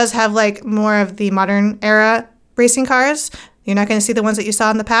 so it does have like more of the modern era racing cars. You're not going to see the ones that you saw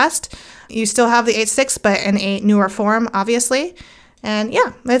in the past. You still have the 8.6, but in a newer form, obviously. And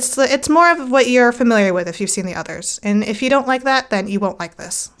yeah, it's more of what you're familiar with if you've seen the others. And if you don't like that, then you won't like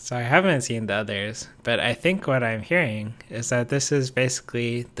this. So I haven't seen the others, but I think what I'm hearing is that this is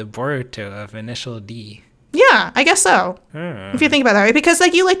basically the Boruto of Initial D. Yeah, I guess so. If you think about that, right? Because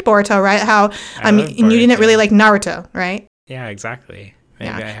like you liked Boruto, right? How I love and you didn't Boruto. really like Naruto, right? Yeah, exactly.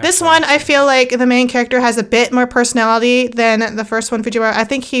 Maybe Yeah. This one, I feel like the main character has a bit more personality than the first one, Fujiwara. I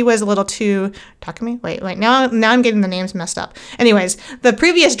think he was a little too... Takumi? Wait. Now I'm getting the names messed up. Anyways, the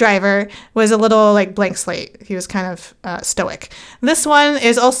previous driver was a little like blank slate. He was kind of stoic. This one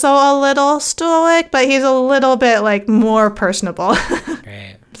is also a little stoic, but he's a little bit like more personable.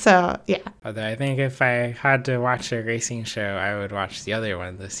 Right. So, yeah. Although I think if I had to watch a racing show, I would watch the other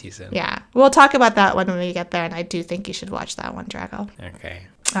one this season. Yeah. We'll talk about that one when we get there, and I do think you should watch that one, Drago.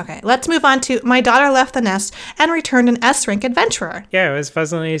 Okay, let's move on to My Daughter Left the Nest and Returned an S-Rank Adventurer. Yeah, I was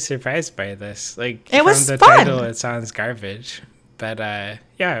pleasantly surprised by this. Like, it was from the fun. title, it sounds garbage. But,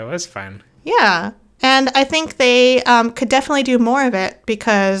 yeah, it was fun. Yeah. And I think they could definitely do more of it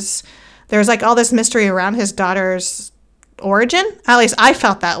because there's like all this mystery around his daughter's origin. At least I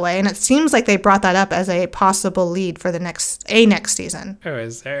felt that way. And it seems like they brought that up as a possible lead for the next season. Oh,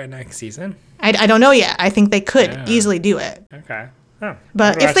 is there a next season? I don't know yet. I think they could Yeah. easily do it. Okay. Oh,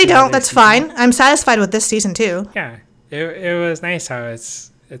 But I'd if watch they don't, another that's season. fine. I'm satisfied with this season too. Yeah, it was nice how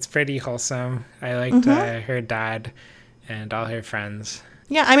it's pretty wholesome. I liked her dad and all her friends.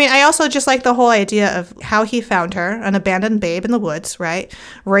 Yeah, I mean, I also just like the whole idea of how he found her, an abandoned babe in the woods, right?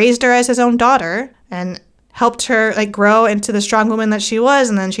 Raised her as his own daughter and helped her like grow into the strong woman that she was,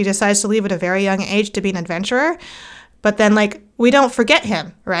 and then she decides to leave at a very young age to be an adventurer. But then like we don't forget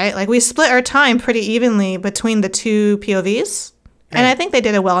him, right? Like we split our time pretty evenly between the two POVs. And I think they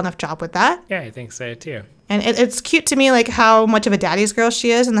did a well enough job with that. Yeah, I think so too. And it's cute to me, like how much of a daddy's girl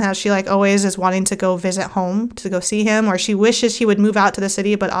she is, and how she like always is wanting to go visit home to go see him, or she wishes he would move out to the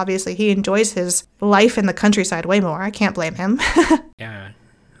city, but obviously he enjoys his life in the countryside way more. I can't blame him. Yeah,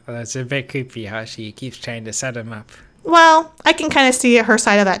 well, it's a bit creepy how she keeps trying to set him up. Well, I can kind of see her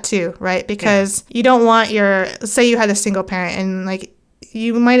side of that too, right? Because you don't want say you had a single parent, and like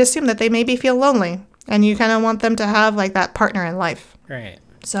you might assume that they maybe feel lonely, and you kind of want them to have like that partner in life. Right.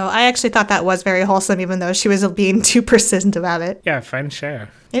 So I actually thought that was very wholesome, even though she was being too persistent about it. Yeah, fun show.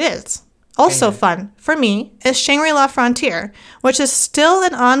 It is. Also fun, for me, is Shangri-La Frontier, which is still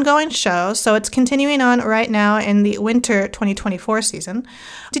an ongoing show, so it's continuing on right now in the winter 2024 season.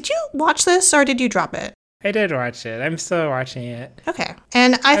 Did you watch this, or did you drop it? I did watch it. I'm still watching it. Okay.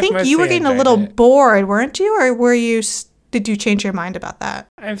 And I think you were mostly getting a enjoyed little it. bored, weren't you? Or did you change your mind about that?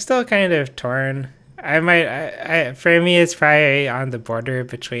 I'm still kind of torn. For me, it's probably on the border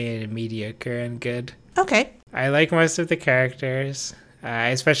between mediocre and good. Okay. I like most of the characters. I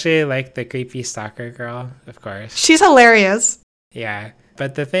especially like the creepy stalker girl, of course. She's hilarious. Yeah,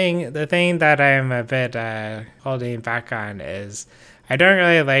 but the thing that I'm a bit holding back on is I don't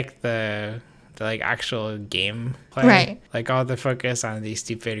really like the like actual game play. Right. Like all the focus on these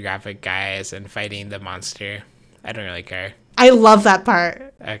stupid graphic guys and fighting the monster. I don't really care. I love that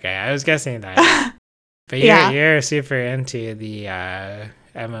part. Okay, I was guessing that. But you're super into the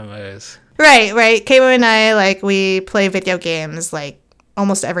MMOs. Right. Kamo and I, like, we play video games, like,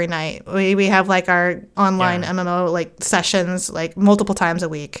 almost every night. We have, like, our online MMO, like, sessions, like, multiple times a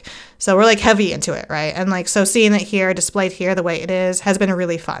week. So we're, like, heavy into it, right? And, like, so seeing it here, displayed here the way it is, has been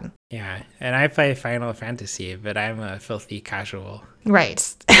really fun. Yeah, and I play Final Fantasy, but I'm a filthy casual.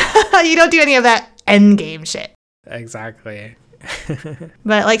 Right. You don't do any of that endgame shit. Exactly.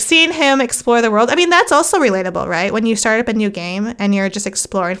 But like seeing him explore the world, I mean, that's also relatable, right? When you start up a new game and you're just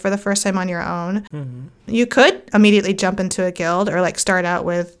exploring for the first time on your own, you could immediately jump into a guild or like start out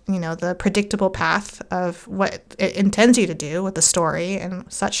with, you know, the predictable path of what it intends you to do with the story and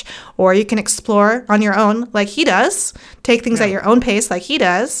such. Or you can explore on your own like he does, take things at your own pace like he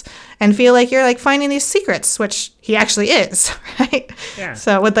does, and feel like you're like finding these secrets, which he actually is, right? Yeah.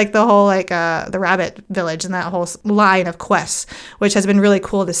 So with like the whole like the rabbit village and that whole line of quests, which has been really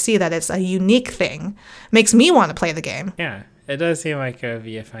cool to see that it's a unique thing, makes me want to play the game. Yeah, it does seem like it would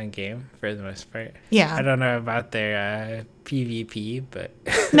be a fun game for the most part. Yeah. I don't know about their PvP, but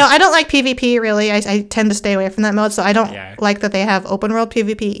No, I don't like PvP really. I tend to stay away from that mode, so I don't like that they have open world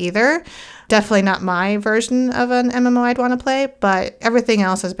PvP either. Definitely not my version of an MMO I'd want to play, but everything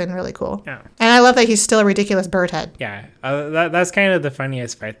else has been really cool. Yeah. And I love that he's still a ridiculous bird head. Yeah, that's kind of the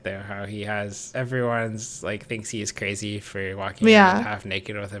funniest part though, how he has everyone's like thinks he's crazy for walking around half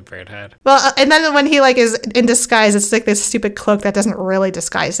naked with a bird head. Well, and then when he like is in disguise, it's like this stupid cloak that doesn't really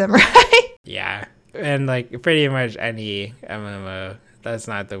disguise him, right? Yeah, and like pretty much any MMO, that's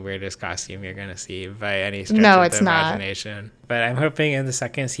not the weirdest costume you're gonna see by any stretch of the imagination. But I'm hoping in the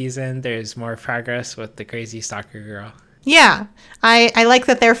second season there's more progress with the crazy stalker girl. Yeah, I like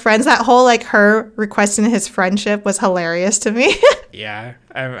that they're friends. That whole like her requesting his friendship was hilarious to me. Yeah,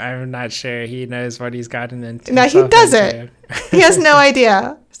 I'm not sure he knows what he's gotten into. No, he doesn't. He has no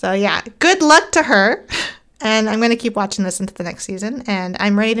idea. So yeah, good luck to her. And I'm going to keep watching this into the next season. And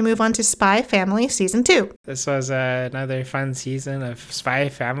I'm ready to move on to Spy Family Season 2. This was another fun season of Spy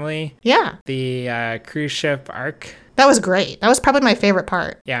Family. Yeah. The cruise ship arc. That was great. That was probably my favorite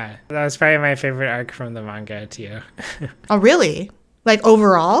part. Yeah, that was probably my favorite arc from the manga, too. Oh, really? Like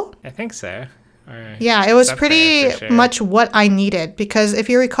overall? I think so. Yeah, it was pretty much what I needed. Because if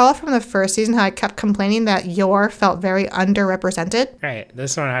you recall from the first season how I kept complaining that Yor felt very underrepresented. Right.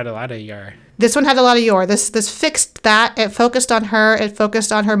 This one had a lot of Yor. This one had a lot of Yor. This fixed that. It focused on her. It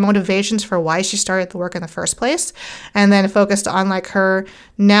focused on her motivations for why she started the work in the first place. And then it focused on like her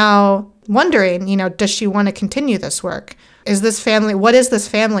now wondering, you know, does she want to continue this work? Is this family, what is this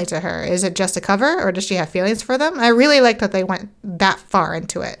family to her? Is it just a cover or does she have feelings for them? I really like that they went that far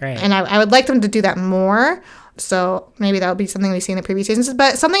into it. Right. And I would like them to do that more. So maybe that would be something we see in the previous seasons.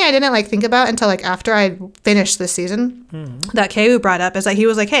 But something I didn't like think about until like after I finished this season that Keiwu brought up is that he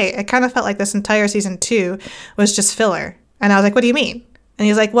was like, hey, it kind of felt like this entire season 2 was just filler. And I was like, what do you mean? And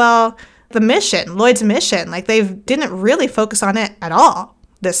he's like, well, the mission, Lloyd's mission, like they didn't really focus on it at all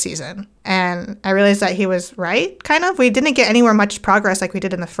this season. And I realized that he was right, kind of. We didn't get anywhere much progress like we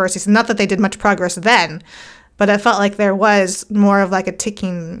did in the first season. Not that they did much progress then, but it felt like there was more of like a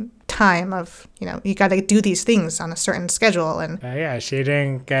ticking time of, you know, you got to do these things on a certain schedule. And yeah, she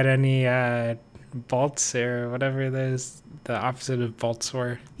didn't get any bolts or whatever the opposite of bolts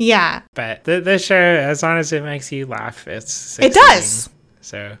were. Yeah. But this show, as long as it makes you laugh, it's succeeding. It does.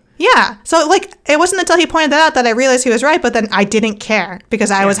 So yeah. So like it wasn't until he pointed that out that I realized he was right, but then I didn't care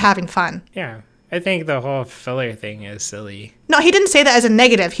because I was having fun. Yeah. I think the whole filler thing is silly. No, he didn't say that as a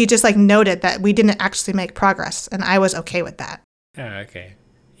negative. He just like noted that we didn't actually make progress, and I was okay with that. Oh, okay.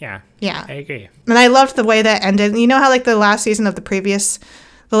 Yeah. Yeah. I agree. And I loved the way that ended. You know how like the last episode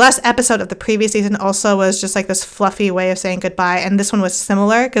of the previous season also was just like this fluffy way of saying goodbye, and this one was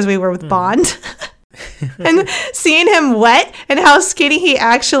similar because we were with Bond. And seeing him wet and how skinny he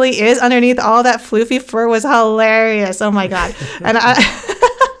actually is underneath all that floofy fur was hilarious. Oh my god. And I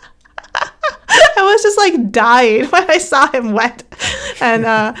was just like dying when I saw him wet. And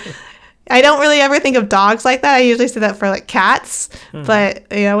I don't really ever think of dogs like that. I usually say that for like cats, but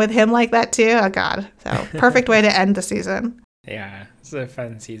you know, with him like that too, oh god. So perfect way to end the season. Yeah, it's a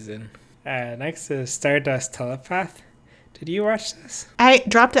fun season. Next is Stardust Telepath. Did you watch this? I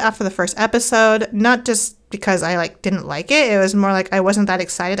dropped it after the first episode, not just because I like didn't like it. It was more like I wasn't that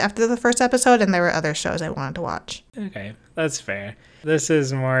excited after the first episode, and there were other shows I wanted to watch. Okay, that's fair. This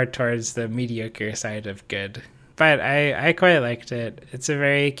is more towards the mediocre side of good. But I quite liked it. It's a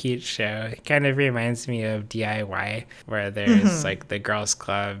very cute show. It kind of reminds me of DIY, where there's like the girls'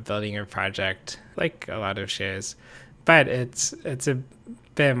 club building a project, like a lot of shows. But it's a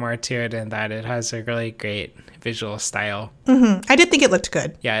bit more to it in that it has a really great visual style. I did think it looked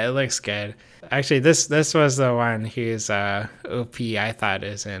good. Yeah, it looks good. Actually, this was the one whose OP I thought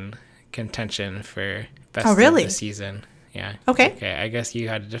is in contention for best of the season. Yeah. Okay, I guess you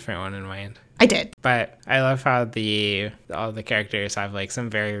had a different one in mind. I did. But I love how all the characters have like some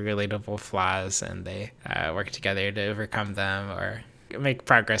very relatable flaws, and they work together to overcome them or make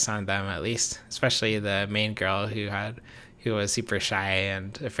progress on them at least. Especially the main girl who was super shy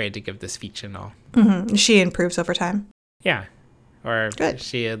and afraid to give the speech and all. She improves over time. Yeah. Or good.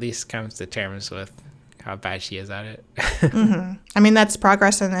 She at least comes to terms with how bad she is at it. I mean, that's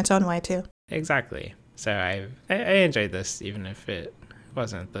progress in its own way too. Exactly. So I enjoyed this, even if it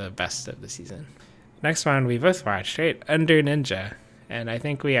wasn't the best of the season. Next one we both watched, right? Under Ninja. And I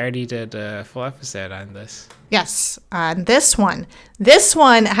think we already did a full episode on this. Yes. This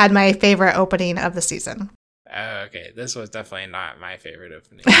one had my favorite opening of the season. Oh, okay. This was definitely not my favorite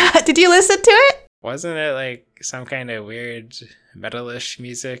opening. Did you listen to it? Wasn't it like some kind of weird metalish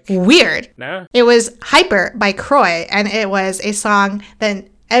music? Weird. No? It was Hyper by Croy, and it was a song that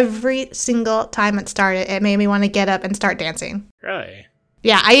every single time it started, it made me want to get up and start dancing. Really?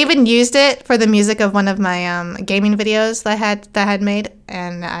 Yeah, I even used it for the music of one of my gaming videos that I had made,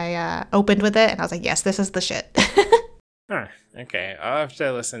 and I opened with it, and I was like, yes, this is the shit. Huh. Okay, I'll have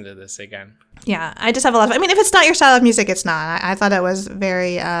to listen to this again. Yeah, I just have a lot of... I mean, if it's not your style of music, it's not. I thought it was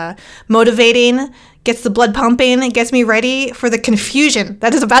very motivating, gets the blood pumping, it gets me ready for the confusion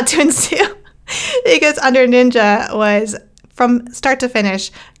that is about to ensue. Because Under Ninja was, from start to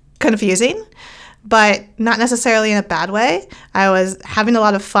finish, confusing, but not necessarily in a bad way. I was having a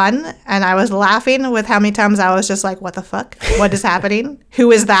lot of fun, and I was laughing with how many times I was just like, what the fuck? What is happening?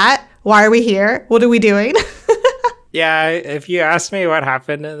 Who is that? Why are we here? What are we doing? Yeah, if you ask me what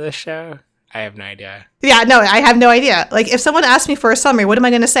happened in this show, I have no idea. Yeah, no, I have no idea. Like, if someone asked me for a summary, what am I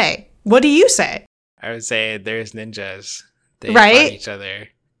going to say? What do you say? I would say there's ninjas. They right? fight each other.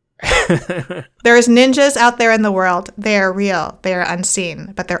 There's ninjas out there in the world. They are real. They are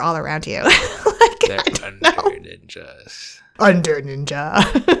unseen, but they're all around you. They're under ninjas. Under Ninja.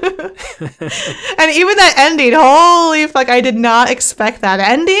 And even that ending, holy fuck, I did not expect that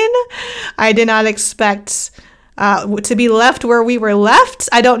ending. I did not expect... to be left where we were left.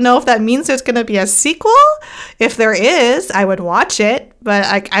 I don't know if that means there's going to be a sequel. If there is, I would watch it. But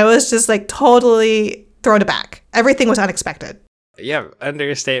I was just like totally thrown aback. Everything was unexpected. Yeah,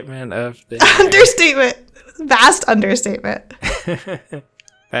 understatement of the understatement. Vast understatement.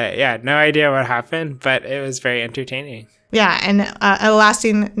 But yeah, no idea what happened, but it was very entertaining. Yeah, and a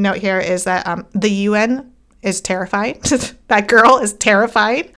lasting note here is that the UN is terrifying. That girl is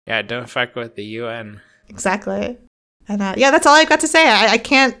terrifying. Yeah, don't fuck with the UN. Exactly. And yeah, that's all I've got to say. I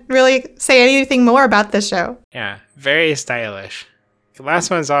can't really say anything more about this show. Yeah, very stylish. The last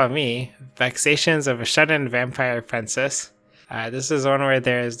one's all me. Vexations of a Shut-In Vampire Princess. This is one where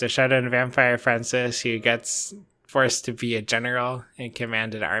there's the Shut-In Vampire Princess who gets forced to be a general and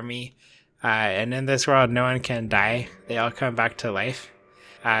command an army. And in this world, no one can die. They all come back to life.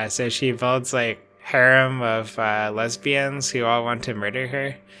 So she builds like harem of lesbians who all want to murder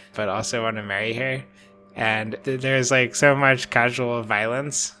her, but also want to marry her. And there's like so much casual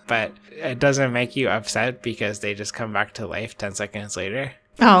violence, but it doesn't make you upset because they just come back to life 10 seconds later.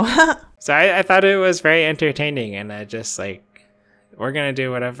 Oh. So I thought it was very entertaining, and I just like, we're going to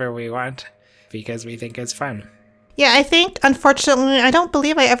do whatever we want because we think it's fun. Yeah, I think, unfortunately, I don't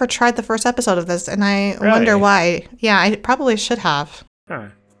believe I ever tried the first episode of this, and I Really? wonder why. Yeah, I probably should have. Huh.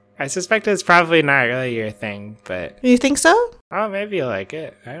 I suspect it's probably not really your thing, but... You think so? Oh, maybe you like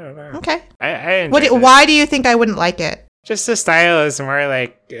it. I don't know. Okay. I enjoyed it. Why do you think I wouldn't like it? Just the style is more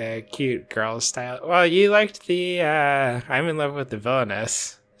like cute girl style. Well, you liked the I'm in love with the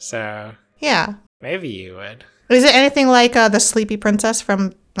villainess, so Yeah. maybe you would. Is it anything like the Sleepy Princess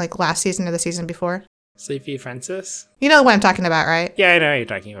from like last season or the season before? Sleepy Princess? You know what I'm talking about, right? Yeah, I know what you're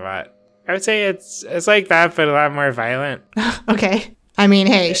talking about. I would say it's like that, but a lot more violent. Okay. I mean,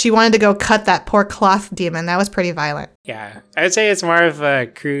 hey, she wanted to go cut that poor cloth demon. That was pretty violent. Yeah, I would say it's more of a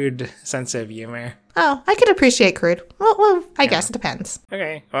crude sense of humor. Oh, I could appreciate crude. Well, I guess it depends.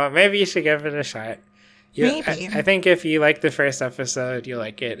 Okay, well, maybe you should give it a shot. Maybe. I think if you like the first episode, you'll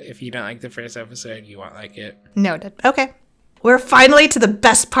like it. If you don't like the first episode, you won't like it. Noted. Okay. We're finally to the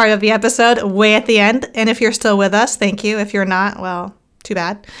best part of the episode, way at the end. And if you're still with us, thank you. If you're not, well, too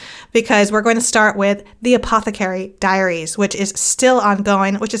bad. Because we're going to start with The Apothecary Diaries, which is still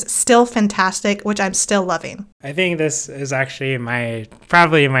ongoing, which is still fantastic, which I'm still loving. I think this is actually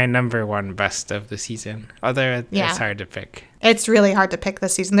probably my number one best of the season. Although it's hard to pick. It's really hard to pick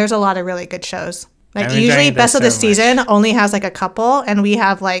this season. There's a lot of really good shows. Like I'm usually enjoying best this of the so season much. only has like a couple, and we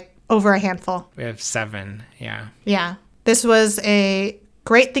have like over a handful. We have 7, yeah. Yeah. This was a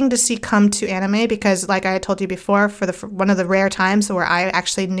great thing to see come to anime because, like I told you before, for one of the rare times where I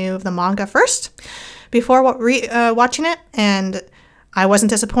actually knew of the manga first before watching it, and I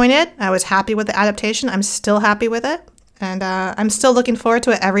wasn't disappointed. I was happy with the adaptation. I'm still happy with it, and I'm still looking forward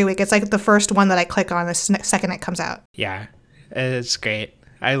to it every week. It's like the first one that I click on the second it comes out. Yeah, it's great.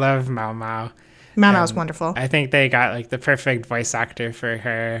 I love Mao Mao. Mama's wonderful. I think they got like the perfect voice actor for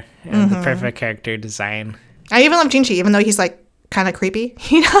her and the perfect character design. I even love Jinchi, even though he's like kind of creepy,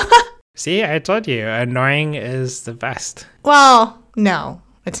 you know? See, I told you, annoying is the best. Well, no,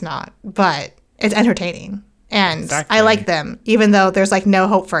 it's not, but it's entertaining. And Exactly. I like them, even though there's like no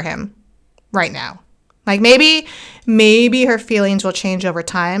hope for him right now. Like maybe her feelings will change over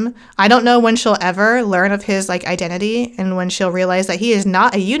time. I don't know when she'll ever learn of his like identity and when she'll realize that he is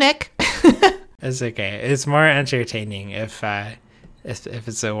not a eunuch. It's okay. It's more entertaining if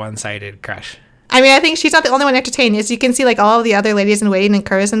it's a one-sided crush. I mean, I think she's not the only one entertained. As you can see, like all of the other ladies in waiting and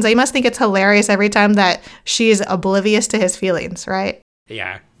courtesans, they must think it's hilarious every time that she is oblivious to his feelings, right?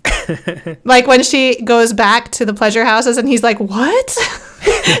 Yeah. Like when she goes back to the pleasure houses and he's like, what?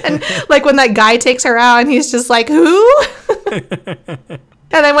 And like when that guy takes her out and he's just like, who? And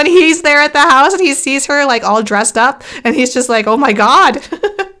then when he's there at the house and he sees her like all dressed up and he's just like, oh my God.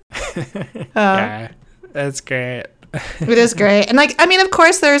 Yeah, that's great. It is great. And like, I mean, of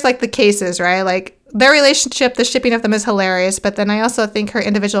course there's like the cases, right? Like their relationship, the shipping of them is hilarious. But then I also think her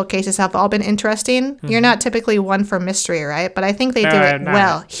individual cases have all been interesting. Mm-hmm. You're not typically one for mystery, right? But I think they do it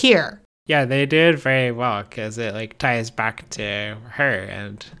well here. Yeah, they did very well because it like ties back to her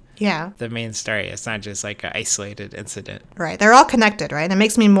and the main story. It's not just like an isolated incident. Right. They're all connected, right? And it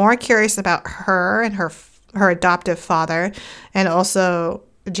makes me more curious about her and her adoptive father and also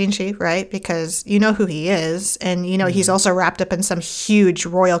Jinchi, right? Because you know who he is, and you know he's also wrapped up in some huge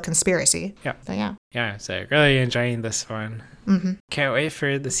royal conspiracy. Yeah. So yeah. Yeah, so really enjoying this one. Mm-hmm. Can't wait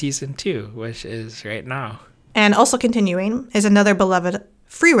for the season 2, which is right now. And also continuing is another beloved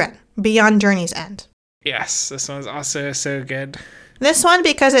free run, Beyond Journey's End. Yes, this one's also so good. This one,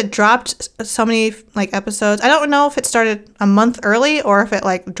 because it dropped so many like episodes. I don't know if it started a month early or if it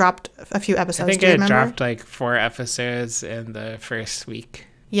like dropped a few episodes. I think it dropped like 4 episodes in the first week.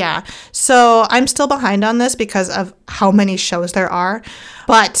 Yeah. So I'm still behind on this because of how many shows there are.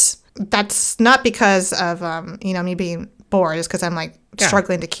 But that's not because of, me being bored. It's because I'm like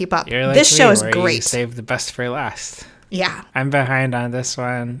struggling to keep up. You're like this show is where great. You save the best for last. Yeah. I'm behind on this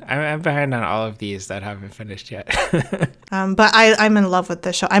one. I'm behind on all of these that haven't finished yet. But I'm in love with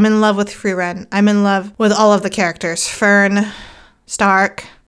this show. I'm in love with Free Ren. I'm in love with all of the characters. Fern, Stark.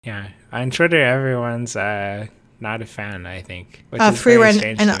 Yeah. On Twitter, everyone's not a fan, I think. Which Of is Free very Ren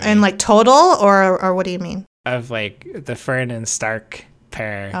strange to me. and like total, or what do you mean? Of like the Fern and Stark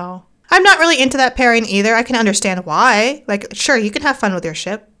pair. Oh. I'm not really into that pairing either. I can understand why. Like, sure, you can have fun with your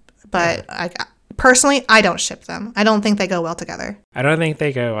ship, but personally, I don't ship them. I don't think they go well together. I don't think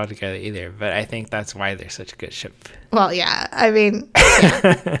they go well together either, but I think that's why they're such a good ship. Well, yeah. I mean,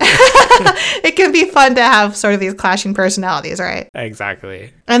 it can be fun to have sort of these clashing personalities, right?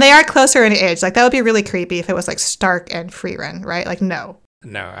 Exactly. And they are closer in age. Like, that would be really creepy if it was like Stark and Free Ren, right? Like, no.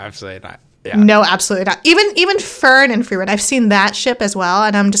 No, absolutely not. Yeah. No, absolutely not. Even Fern and Free Ren, I've seen that ship as well,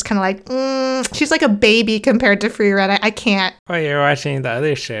 and I'm just kind of like, she's like a baby compared to Free Ren. I can't. Well, you're watching the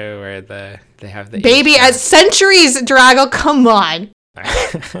other show where they have the Baby as centuries, Drago, come on.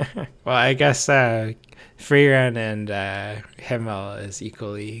 Well, I guess Free Ren and Himmel is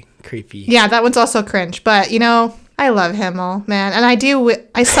equally creepy. Yeah, that one's also cringe, but I love Himmel, man, and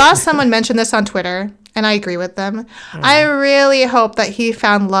I saw someone mention this on Twitter. And I agree with them. I really hope that he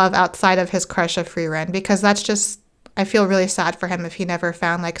found love outside of his crush of Free Ren, because that's just, I feel really sad for him if he never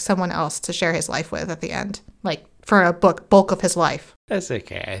found like someone else to share his life with at the end, like for a bulk of his life. That's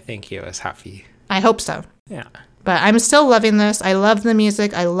okay. I think he was happy. I hope so. Yeah. But I'm still loving this. I love the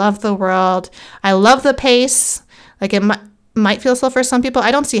music. I love the world. I love the pace. Like it might feel slow for some people.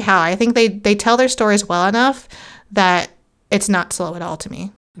 I don't see how. I think they tell their stories well enough that it's not slow at all to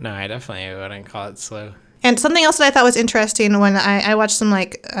me. No, I definitely wouldn't call it slow. And something else that I thought was interesting when I watched some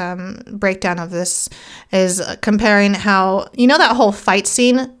breakdown of this is comparing how, that whole fight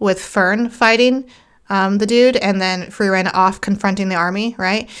scene with Fern fighting the dude and then Free Ren off confronting the army,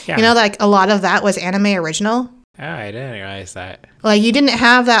 right? Yeah. Like a lot of that was anime original. Oh, I didn't realize that. Like you didn't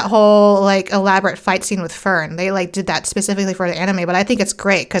have that whole like elaborate fight scene with Fern. They like did that specifically for the anime, but I think it's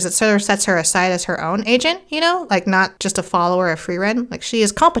great because it sort of sets her aside as her own agent, like not just a follower of Free Ren. Like she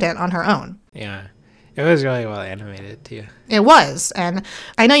is competent on her own. Yeah. It was really well animated too. It was. And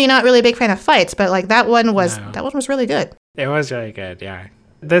I know you're not really a big fan of fights, but like that one was really good. It was really good, yeah.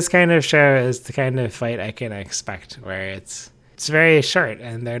 This kind of show is the kind of fight I can expect where it's very short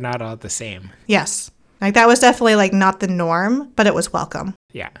and they're not all the same. Yes. Like that was definitely like not the norm, but it was welcome.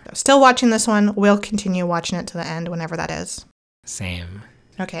 Yeah. Still watching this one. We'll continue watching it to the end whenever that is. Same.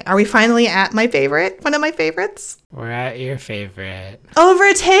 Okay. Are we finally at my favorite? One of my favorites? We're at your favorite.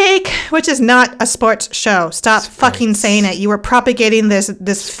 Overtake, which is not a sports show. Stop fucking saying it. You were propagating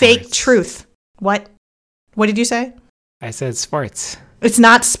this fake truth. What? What did you say? I said sports. It's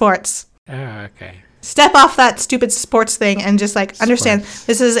not sports. Oh, okay. Step off that stupid sports thing and just understand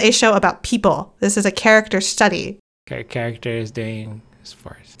this is a show about people. This is a character study. Characters doing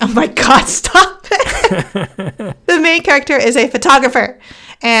sports. Oh my God, stop it. The main character is a photographer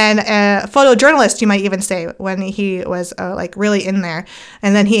and a photojournalist, you might even say, when he was really in there.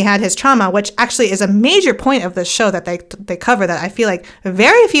 And then he had his trauma, which actually is a major point of this show that they cover that I feel like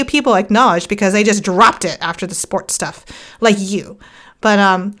very few people acknowledge because they just dropped it after the sports stuff, like you.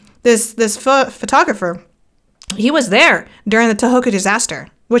 But this photographer, he was there during the Tohoku disaster,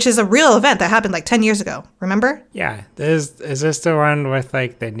 which is a real event that happened 10 years ago. Remember? Yeah. Is this the one with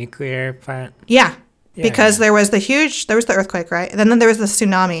the nuclear plant? Yeah. Because there was the earthquake, right? And then there was the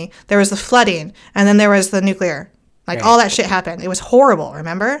tsunami, there was the flooding, and then there was the nuclear. All that shit happened. It was horrible,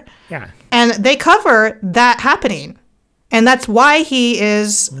 remember? Yeah. And they cover that happening. And that's why he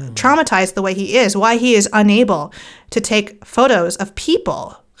is traumatized the way he is, why he is unable to take photos of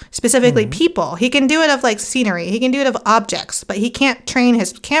people. Specifically people. He can do it of scenery. He can do it of objects, but he can't train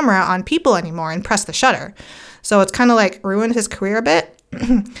his camera on people anymore and press the shutter. So it's kind of ruined his career a bit.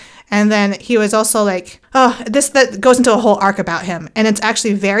 And then he was also that goes into a whole arc about him. And it's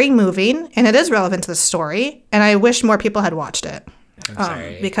actually very moving and it is relevant to the story. And I wish more people had watched it. I'm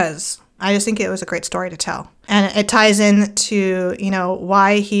sorry. Because I just think it was a great story to tell. And it ties into,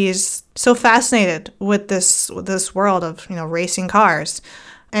 why he's so fascinated with this world of, racing cars.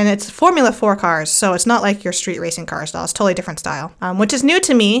 And it's Formula 4 cars, so it's not like your street racing car style. It's totally different style, which is new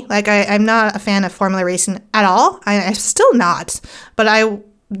to me. I'm not a fan of Formula racing at all. I'm still not. But I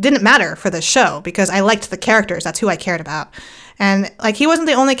didn't matter for this show because I liked the characters. That's who I cared about. And he wasn't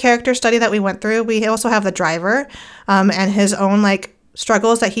the only character study that we went through. We also have the driver and his own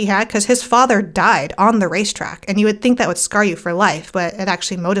struggles that he had because his father died on the racetrack. And you would think that would scar you for life, but it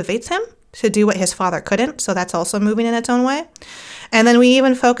actually motivates him to do what his father couldn't. So that's also moving in its own way. And then we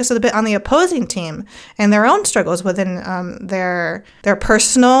even focus a bit on the opposing team and their own struggles within their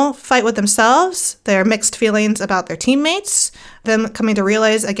personal fight with themselves, their mixed feelings about their teammates, them coming to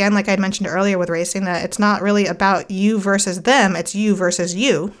realize, again, like I mentioned earlier with racing, that it's not really about you versus them, it's you versus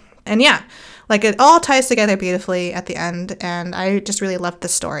you. And yeah, it all ties together beautifully at the end, and I just really loved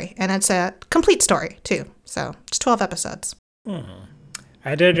this story. And it's a complete story, too. So it's 12 episodes.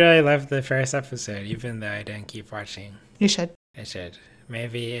 I did really love the first episode, even though I didn't keep watching. You should. I should.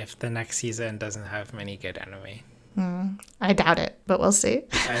 Maybe if the next season doesn't have many good anime. I doubt it, but we'll see.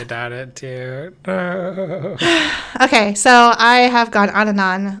 I doubt it too. No. Okay, so I have gone on and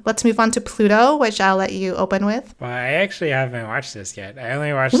on. Let's move on to Pluto, which I'll let you open with. Well, I actually haven't watched this yet. I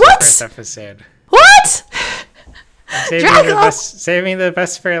only watched What? the first episode. What? Saving the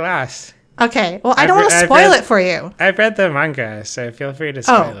best for last. Okay, well, I don't want to spoil it for you. I've read the manga, so feel free to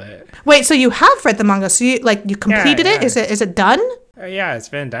spoil it. Wait, so you have read the manga? So you completed it? Yeah. Is it done? Yeah, it's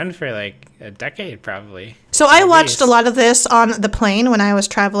been done for like a decade probably. So I watched a lot of this on the plane when I was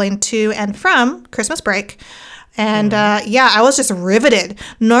traveling to and from Christmas break. And I was just riveted.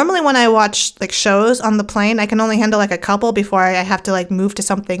 Normally when I watch like shows on the plane, I can only handle like a couple before I have to like move to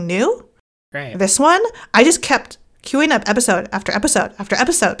something new. Right. This one, I just kept queuing up episode after episode after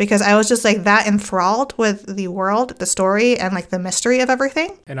episode because I was just like that enthralled with the world, the story, and like the mystery of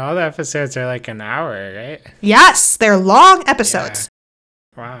everything. And all the episodes are like an hour, right? Yes, they're long episodes.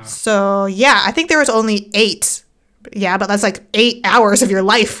 Yeah. Wow. So yeah, I think there was only 8. Yeah, but that's like 8 hours of your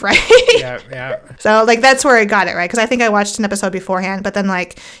life, right? Yeah. So like that's where I got it, right? Because I think I watched an episode beforehand, but then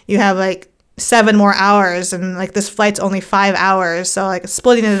like you have like 7 more hours, and like this flight's only 5 hours, so like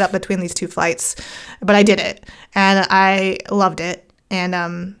splitting it up between these 2 flights. But I did it, and I loved it, and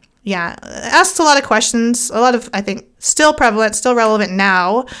asked a lot of questions, a lot of I think still prevalent, still relevant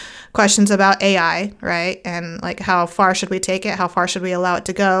now. Questions about AI, right? And like how far should we take it? How far should we allow it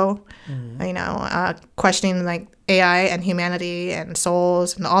to go? Questioning like AI and humanity and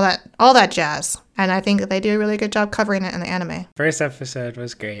souls and all that jazz. And I think they do a really good job covering it in the anime. First episode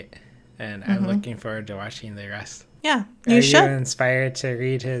was great, and I'm looking forward to watching the rest. Yeah, Are you should. inspired to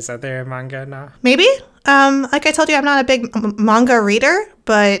read his other manga now? Maybe. Like I told you, I'm not a big manga reader,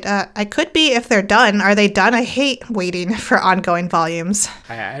 but I could be if they're done. Are they done? I hate waiting for ongoing volumes.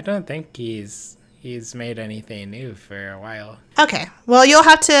 I don't think he's made anything new for a while. Okay. Well, you'll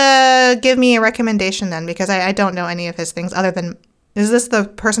have to give me a recommendation then, because I don't know any of his things other than... Is this the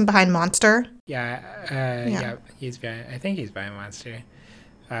person behind Monster? Yeah. He's behind... I think he's behind Monster.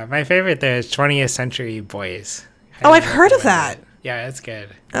 My favorite there is 20th Century Boys. I've heard of that. Yeah, it's good.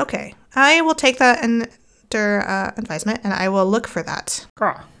 Okay. I will take that under advisement, and I will look for that.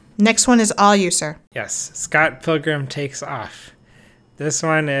 Cool. Next one is all you, sir. Yes, Scott Pilgrim Takes Off. This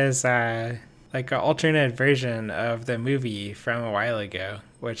one is like an alternate version of the movie from a while ago,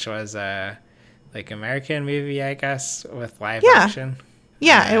 which was a like American movie, I guess, with live action.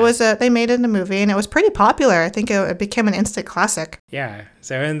 Yeah, it was. They made it in a movie, and it was pretty popular. I think it became an instant classic. Yeah.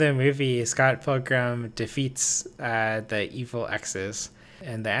 So in the movie, Scott Pilgrim defeats the evil exes.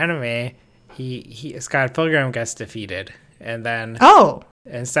 In the anime, Scott Pilgrim gets defeated, and then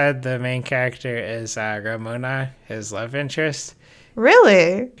instead the main character is Ramona, his love interest.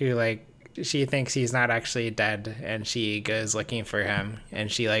 Really? Who she thinks he's not actually dead, and she goes looking for him,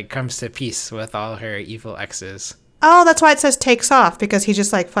 and she like comes to peace with all her evil exes. Oh, that's why it says takes off, because he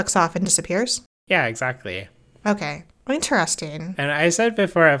just like fucks off and disappears? Yeah, exactly. Okay. Interesting. And I said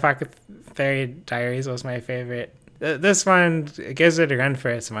before, Pocket Fairy Diaries was my favorite. This one gives it a run for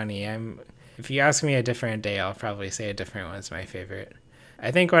its money. If you ask me a different day, I'll probably say a different one's my favorite. I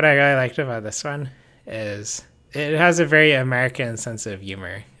think what I really liked about this one is it has a very American sense of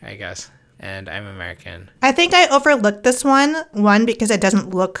humor, I guess. And I'm American. I think I overlooked this one because it doesn't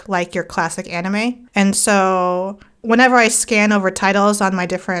look like your classic anime. And so whenever I scan over titles on my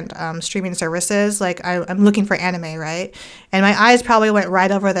different streaming services, like I'm looking for anime, right? And my eyes probably went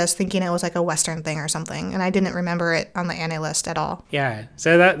right over this thinking it was like a Western thing or something. And I didn't remember it on the anime list at all. Yeah.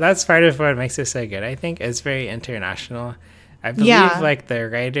 So that's part of what makes it so good. I think it's very international. I believe like the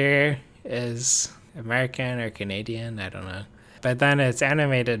writer is American or Canadian. I don't know. But then it's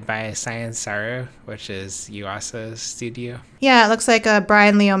animated by Science Saru, which is Yuasa's studio. Yeah, it looks like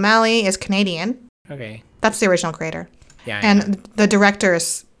Brian Lee O'Malley is Canadian. Okay. That's the original creator. Yeah. And the director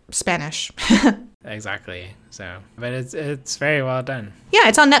is Spanish. Exactly. So, but it's very well done. Yeah,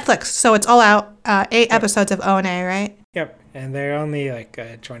 it's on Netflix, so it's all out. 8 episodes of O&A, right? Yep. And they're only like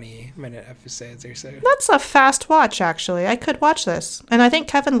 20-minute episodes or so. That's a fast watch, actually. I could watch this. And I think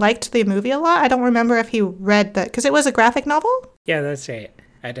Kevin liked the movie a lot. I don't remember if he read because it was a graphic novel? Yeah, that's right.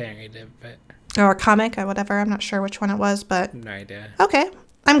 I didn't read it, but... Or a comic or whatever. I'm not sure which one it was, but... No idea. Okay.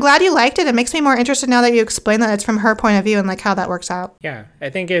 I'm glad you liked it. It makes me more interested now that you explain that it's from her point of view and like how that works out. Yeah. I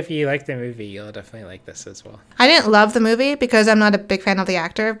think if you like the movie, you'll definitely like this as well. I didn't love the movie because I'm not a big fan of the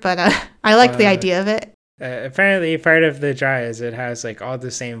actor, but I liked the idea of it. Apparently, part of the draw is it has like all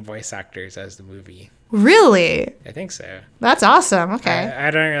the same voice actors as the movie. Really? I think so. That's awesome. Okay. I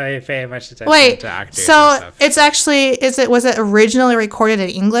don't really pay much attention Wait, to actors so and stuff. it's actually, was it originally recorded in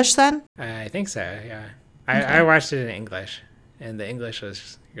English then? I think so, yeah. Okay. I watched it in English, and the English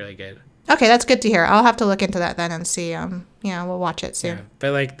was really good. Okay, that's good to hear. I'll have to look into that then and see, we'll watch it soon. Yeah,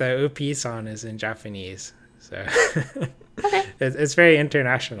 but like the OP song is in Japanese, so Okay. it's very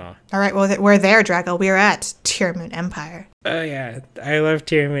international. All right, well, we're there, Drago. We're at Tear Moon Empire. Oh yeah, I love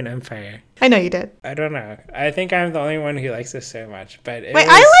Tear Moon Empire. I know you did. I don't know. I think I'm the only one who likes this so much, but Wait,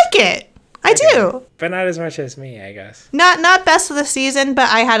 I like it. I do. But not as much as me, I guess. Not best of the season, but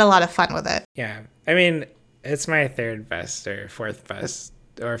I had a lot of fun with it. Yeah, I mean, it's my third best or fourth best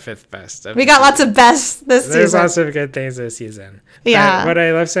or fifth best. We got lots of bests this season. There's lots of good things this season. Yeah. But what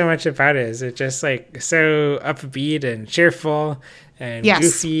I love so much about it is it's just like so upbeat and cheerful and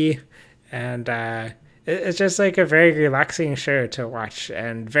goofy, and it's just like a very relaxing show to watch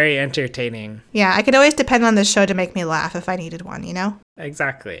and very entertaining. Yeah, I could always depend on this show to make me laugh if I needed one, you know?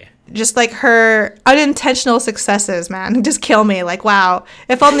 Exactly. Just like her unintentional successes, man, just kill me. Like, wow,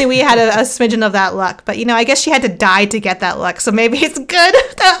 if only we had a smidgen of that luck. But, I guess she had to die to get that luck, so maybe it's good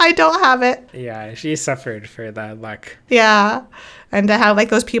that I don't have it. Yeah, she suffered for that luck. Yeah, and to have, like,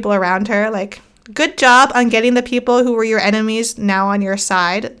 those people around her, like, good job on getting the people who were your enemies now on your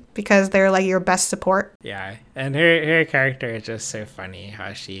side, because they're like your best support. Yeah, and her character is just so funny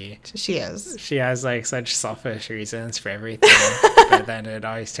how she is. She has like such selfish reasons for everything, but then it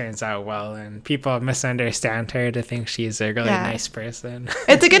always turns out well, and people misunderstand her to think she's a really nice person.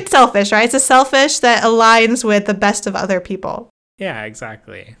 It's a good selfish, right? It's a selfish that aligns with the best of other people. Yeah,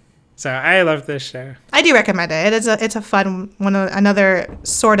 exactly. So I love this show. I do recommend it. It's a fun one, another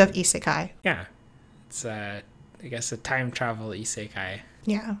sort of isekai. Yeah, it's I guess a time travel isekai.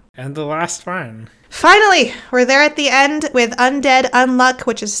 Yeah. And the last one. Finally, we're there at the end with Undead Unluck,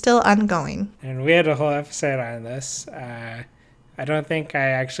 which is still ongoing. And we had a whole episode on this. I don't think I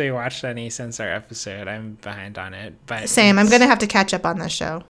actually watched any since our episode. I'm behind on it. But same. I'm going to have to catch up on this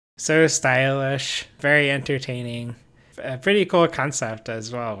show. So stylish, very entertaining. A pretty cool concept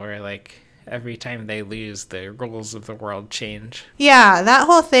as well, where like every time they lose, the rules of the world change. Yeah, that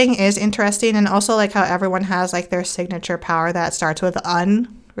whole thing is interesting, and also like how everyone has like their signature power that starts with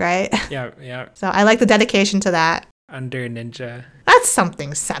right? Yeah. So I like the dedication to that. Under ninja. That's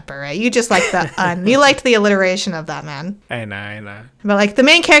something separate. You just like the You liked the alliteration of that, man. I know. But like the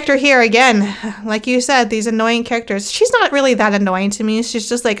main character here, again, like you said, these annoying characters, she's not really that annoying to me. She's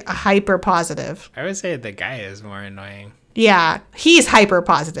just like hyper positive. I would say the guy is more annoying. Yeah, he's hyper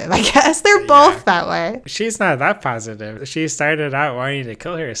positive, I guess. They're both that way. She's not that positive. She started out wanting to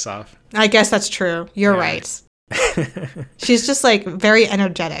kill herself. I guess that's true. You're right. She's just like very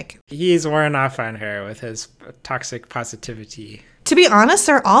energetic. He's worn off on her with his toxic positivity. To be honest,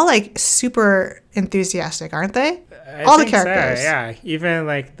 they're all like super enthusiastic, aren't they? All the characters. So, yeah, even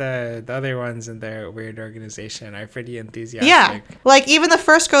like the other ones in their weird organization are pretty enthusiastic. Yeah, like even the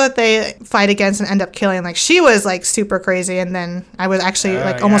first girl that they fight against and end up killing, like she was like super crazy, and then I was actually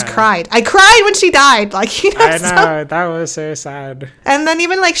almost cried. I cried when she died. Like I know, that was so sad. And then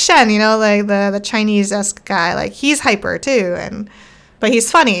even like Shen, like the Chinese-esque guy, like he's hyper too, but he's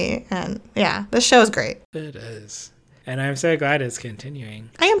funny, and yeah, this show's great. It is. And I'm so glad it's continuing.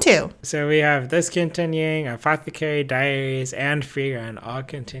 I am too. So we have this continuing, Apothecary Diaries, and Free Run all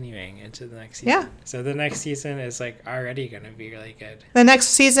continuing into the next season. Yeah. So the next season is like already going to be really good. The next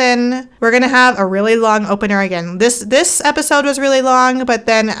season, we're going to have a really long opener again. This episode was really long, but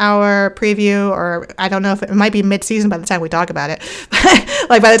then our preview, or I don't know if it might be mid-season by the time we talk about it,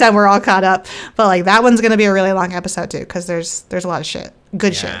 like by the time we're all caught up. But like that one's going to be a really long episode too, because there's a lot of shit.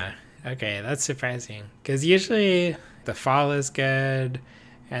 Good shit. Okay, that's surprising. Because usually the fall is good,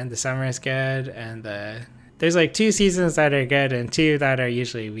 and the summer is good, and there's like 2 seasons that are good and 2 that are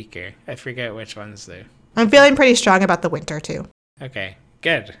usually weaker. I forget which ones though. I'm feeling pretty strong about the winter too. Okay,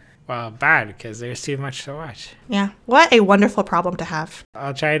 good. Well, bad, because there's too much to watch. Yeah, what a wonderful problem to have.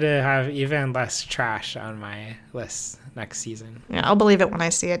 I'll try to have even less trash on my list next season. Yeah, I'll believe it when I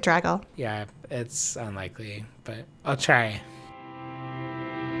see it, Drago. Yeah, it's unlikely, but I'll try.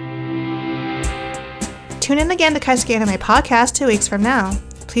 Tune in again to Kaiseki Anime Podcast 2 weeks from now.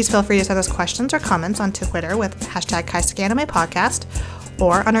 Please feel free to send us questions or comments on Twitter with hashtag Kaiseki Anime Podcast,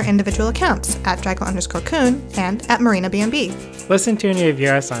 or on our individual accounts at Drago_Kun and at MarinaBNB. Listen to and review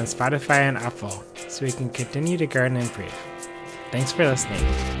us on Spotify and Apple so we can continue to grow and improve. Thanks for listening.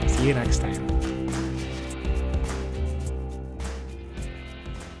 See you next time.